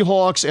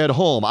Seahawks at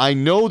home. I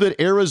know that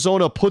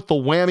Arizona put the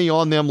whammy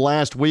on them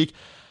last week.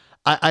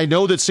 I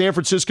know that San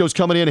Francisco's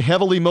coming in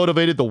heavily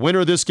motivated. The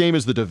winner of this game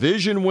is the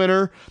division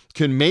winner,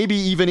 can maybe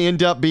even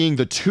end up being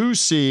the 2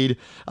 seed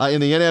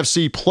in the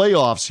NFC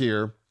playoffs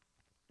here.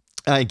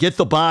 Get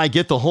the bye,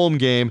 get the home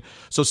game.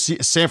 So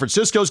San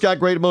Francisco's got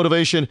great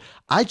motivation.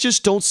 I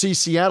just don't see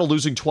Seattle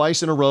losing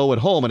twice in a row at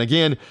home. And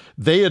again,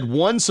 they had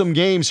won some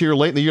games here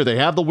late in the year. They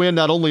have the win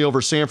not only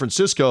over San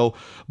Francisco,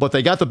 but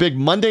they got the big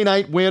Monday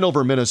night win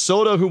over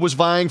Minnesota, who was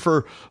vying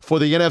for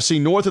the NFC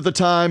North at the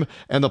time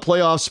and the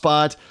playoff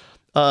spot.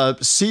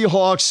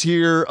 Seahawks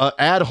here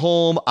at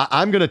home.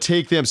 I'm going to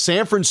take them.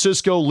 San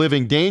Francisco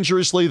living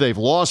dangerously. They've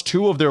lost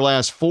 2 of their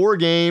last 4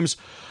 games.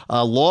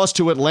 Lost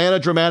to Atlanta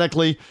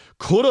dramatically.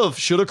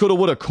 Shoulda, coulda,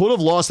 woulda. Could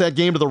have lost that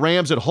game to the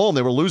Rams at home.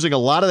 They were losing a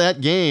lot of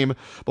that game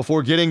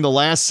before getting the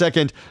last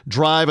second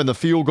drive and the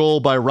field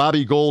goal by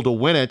Robbie Gould to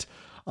win it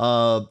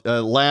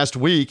last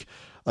week.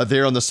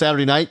 There on the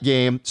Saturday night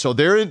game. So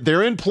they're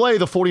in play,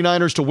 the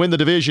 49ers, to win the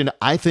division.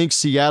 I think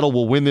Seattle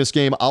will win this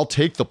game. I'll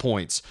take the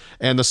points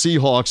and the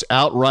Seahawks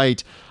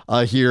outright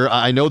here.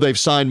 I know they've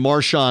signed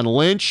Marshawn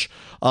Lynch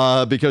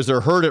because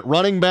they're hurt at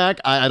running back.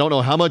 I don't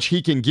know how much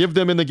he can give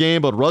them in the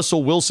game, but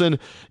Russell Wilson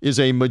is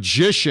a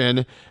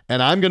magician,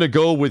 and I'm going to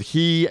go with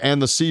he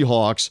and the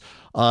Seahawks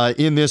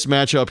in this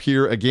matchup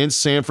here against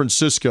San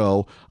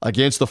Francisco,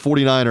 against the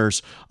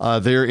 49ers.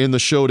 They're in the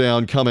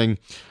showdown coming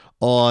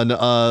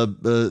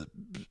on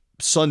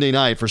Sunday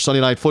night for Sunday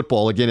Night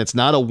Football. Again, it's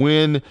not a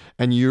win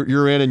and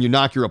you're in and you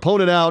knock your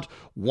opponent out.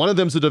 One of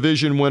them's the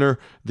division winner.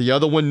 The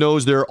other one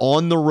knows they're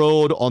on the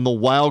road on the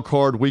wild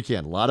card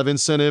weekend. A lot of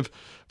incentive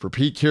for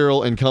Pete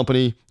Carroll and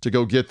company to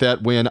go get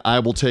that win. I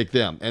will take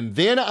them. And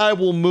then I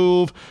will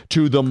move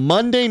to the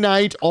Monday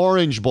Night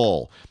Orange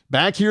Bowl.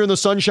 Back here in the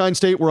Sunshine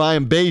State where I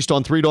am based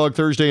on 3 Dog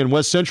Thursday in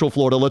West Central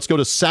Florida. Let's go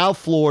to South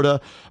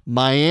Florida,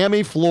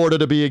 Miami, Florida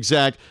to be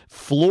exact.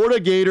 Florida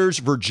Gators,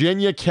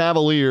 Virginia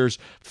Cavaliers,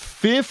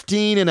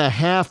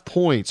 15.5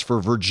 points for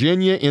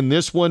Virginia in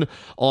this one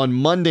on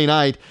Monday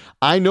night.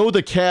 I know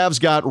the Cavs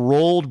got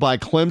rolled by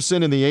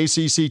Clemson in the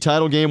ACC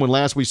title game when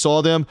last we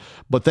saw them,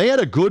 but they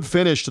had a good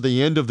finish to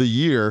the end of the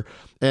year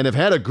and have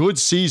had a good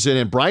season.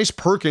 And Bryce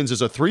Perkins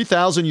is a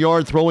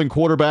 3,000-yard throwing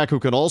quarterback who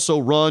can also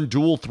run,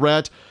 dual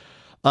threat.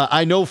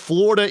 I know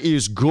Florida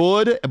is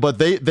good, but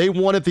they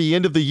won at the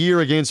end of the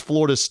year against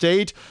Florida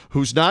State,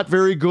 who's not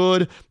very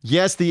good.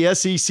 Yes, the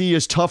SEC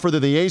is tougher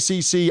than the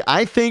ACC.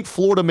 I think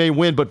Florida may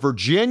win, but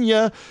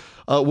Virginia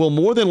will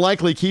more than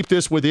likely keep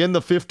this within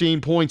the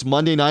 15 points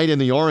Monday night in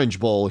the Orange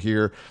Bowl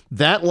here.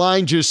 That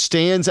line just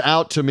stands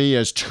out to me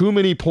as too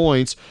many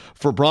points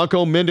for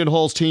Bronco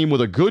Mendenhall's team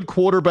with a good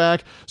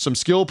quarterback, some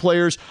skill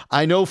players.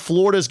 I know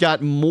Florida's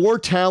got more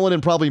talent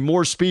and probably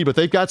more speed, but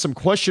they've got some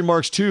question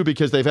marks too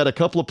because they've had a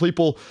couple of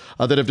people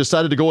that have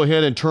decided to go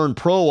ahead and turn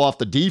pro off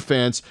the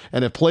defense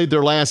and have played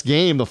their last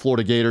game, the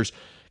Florida Gators.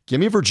 Give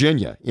me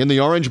Virginia in the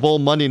Orange Bowl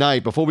Monday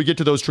night before we get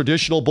to those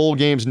traditional bowl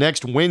games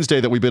next Wednesday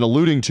that we've been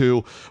alluding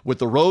to with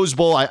the Rose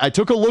Bowl. I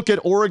took a look at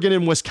Oregon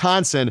and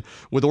Wisconsin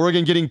with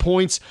Oregon getting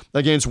points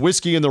against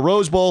Whiskey in the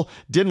Rose Bowl.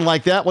 Didn't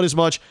like that one as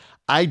much.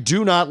 I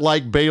do not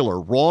like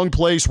Baylor. Wrong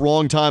place,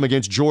 wrong time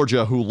against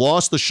Georgia, who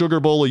lost the Sugar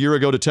Bowl a year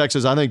ago to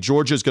Texas. I think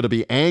Georgia is going to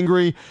be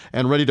angry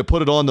and ready to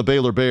put it on the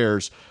Baylor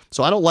Bears.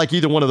 So I don't like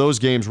either one of those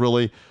games,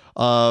 really.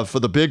 for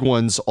the big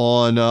ones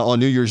on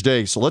New Year's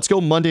Day. So let's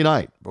go Monday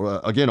night.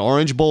 Again,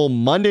 Orange Bowl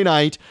Monday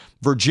night.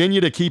 Virginia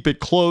to keep it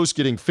close,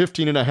 getting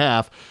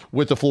 15.5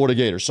 with the Florida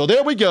Gators. So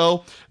there we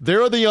go.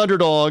 There are the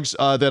underdogs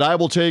that I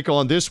will take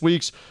on this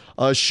week's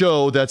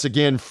show. That's,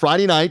 again,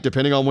 Friday night,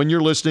 depending on when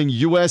you're listening,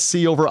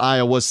 USC over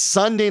Iowa.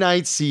 Sunday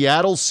night,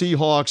 Seattle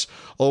Seahawks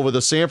over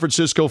the San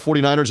Francisco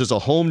 49ers as a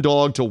home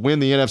dog to win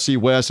the NFC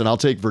West. And I'll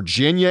take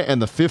Virginia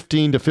and the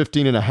 15 to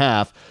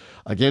 15.5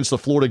 against the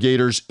Florida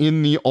Gators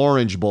in the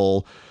Orange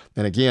Bowl.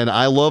 And again,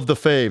 I love the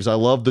faves. I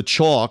love the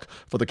chalk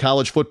for the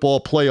college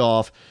football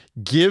playoff.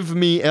 Give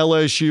me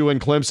LSU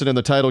and Clemson in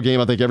the title game.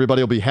 I think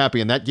everybody will be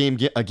happy. And that game,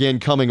 again,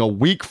 coming a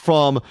week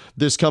from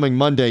this coming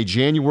Monday,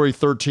 January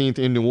 13th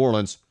in New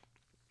Orleans.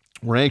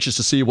 We're anxious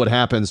to see what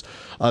happens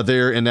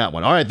there in that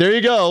one. All right, there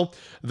you go.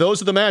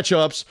 Those are the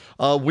matchups.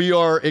 We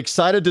are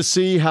excited to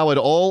see how it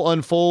all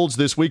unfolds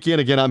this weekend.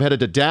 Again, I'm headed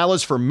to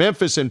Dallas for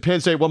Memphis and Penn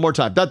State. One more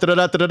time.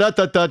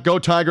 Go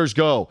Tigers,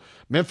 go.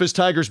 Memphis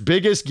Tigers'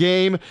 biggest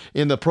game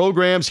in the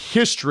program's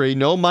history.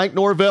 No Mike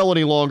Norvell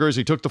any longer as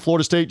he took the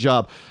Florida State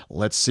job.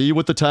 Let's see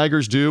what the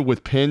Tigers do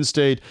with Penn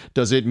State.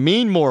 Does it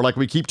mean more, like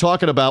we keep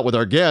talking about with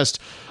our guest,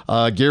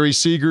 Gary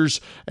Seegers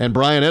and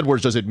Brian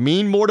Edwards? Does it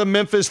mean more to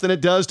Memphis than it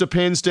does to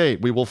Penn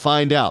State? We will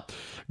find out.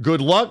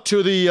 Good luck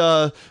to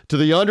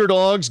the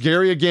underdogs.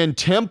 Gary, again,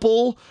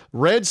 Temple,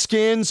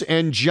 Redskins,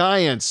 and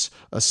Giants.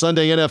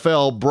 Sunday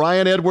NFL.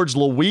 Brian Edwards,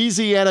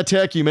 Louisiana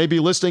Tech. You may be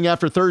listening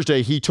after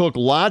Thursday. He took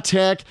La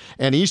Tech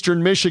and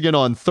Eastern Michigan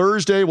on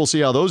Thursday. We'll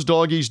see how those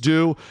doggies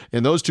do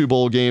in those two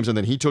bowl games. And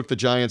then he took the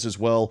Giants as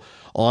well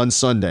on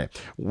Sunday.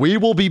 We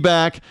will be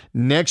back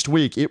next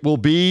week. It will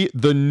be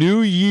the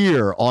new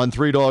year on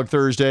Three Dog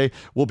Thursday.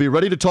 We'll be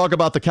ready to talk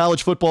about the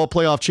college football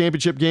playoff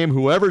championship game,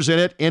 whoever's in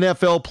it,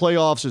 NFL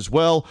playoffs as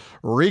well,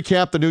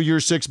 recap the New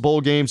Year's Six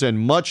bowl games, and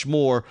much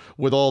more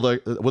with all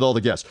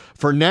the guests.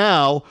 For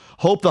now,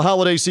 hope the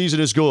holiday season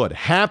is good.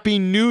 Happy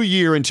New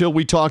Year until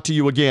we talk to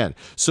you again.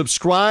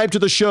 Subscribe to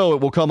the show. It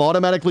will come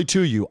automatically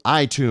to you.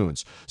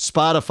 iTunes,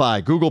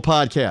 Spotify, Google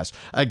Podcasts.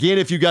 Again,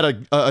 if you got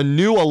a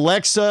new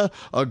Alexa,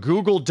 a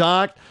Google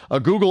Dot, a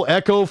Google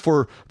Echo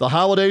for the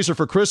holidays or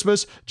for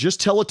Christmas,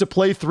 just tell it to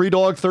play Three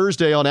Dog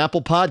Thursday on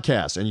Apple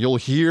Podcasts, and you'll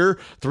hear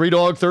Three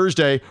Dog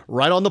Thursday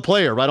right on the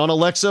player, right on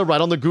Alexa, right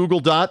on the Google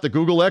Dot, the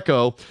Google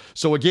Echo.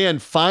 So again,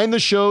 find the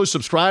show,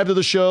 subscribe to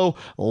the show,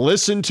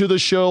 listen to the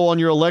show on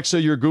your Alexa,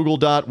 your Google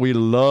Dot. We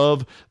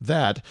love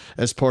that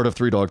as part of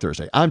Three Dog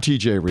Thursday. I'm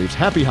TJ Reeves.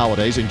 Happy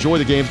holidays. Enjoy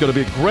the game. It's going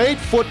to be great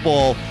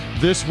football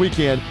this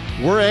weekend.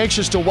 We're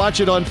anxious to watch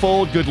it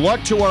unfold. Good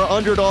luck to our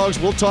underdogs.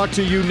 We'll talk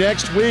to you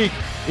next week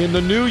in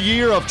the new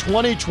year of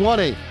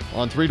 2020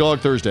 on Three Dog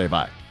Thursday.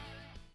 Bye.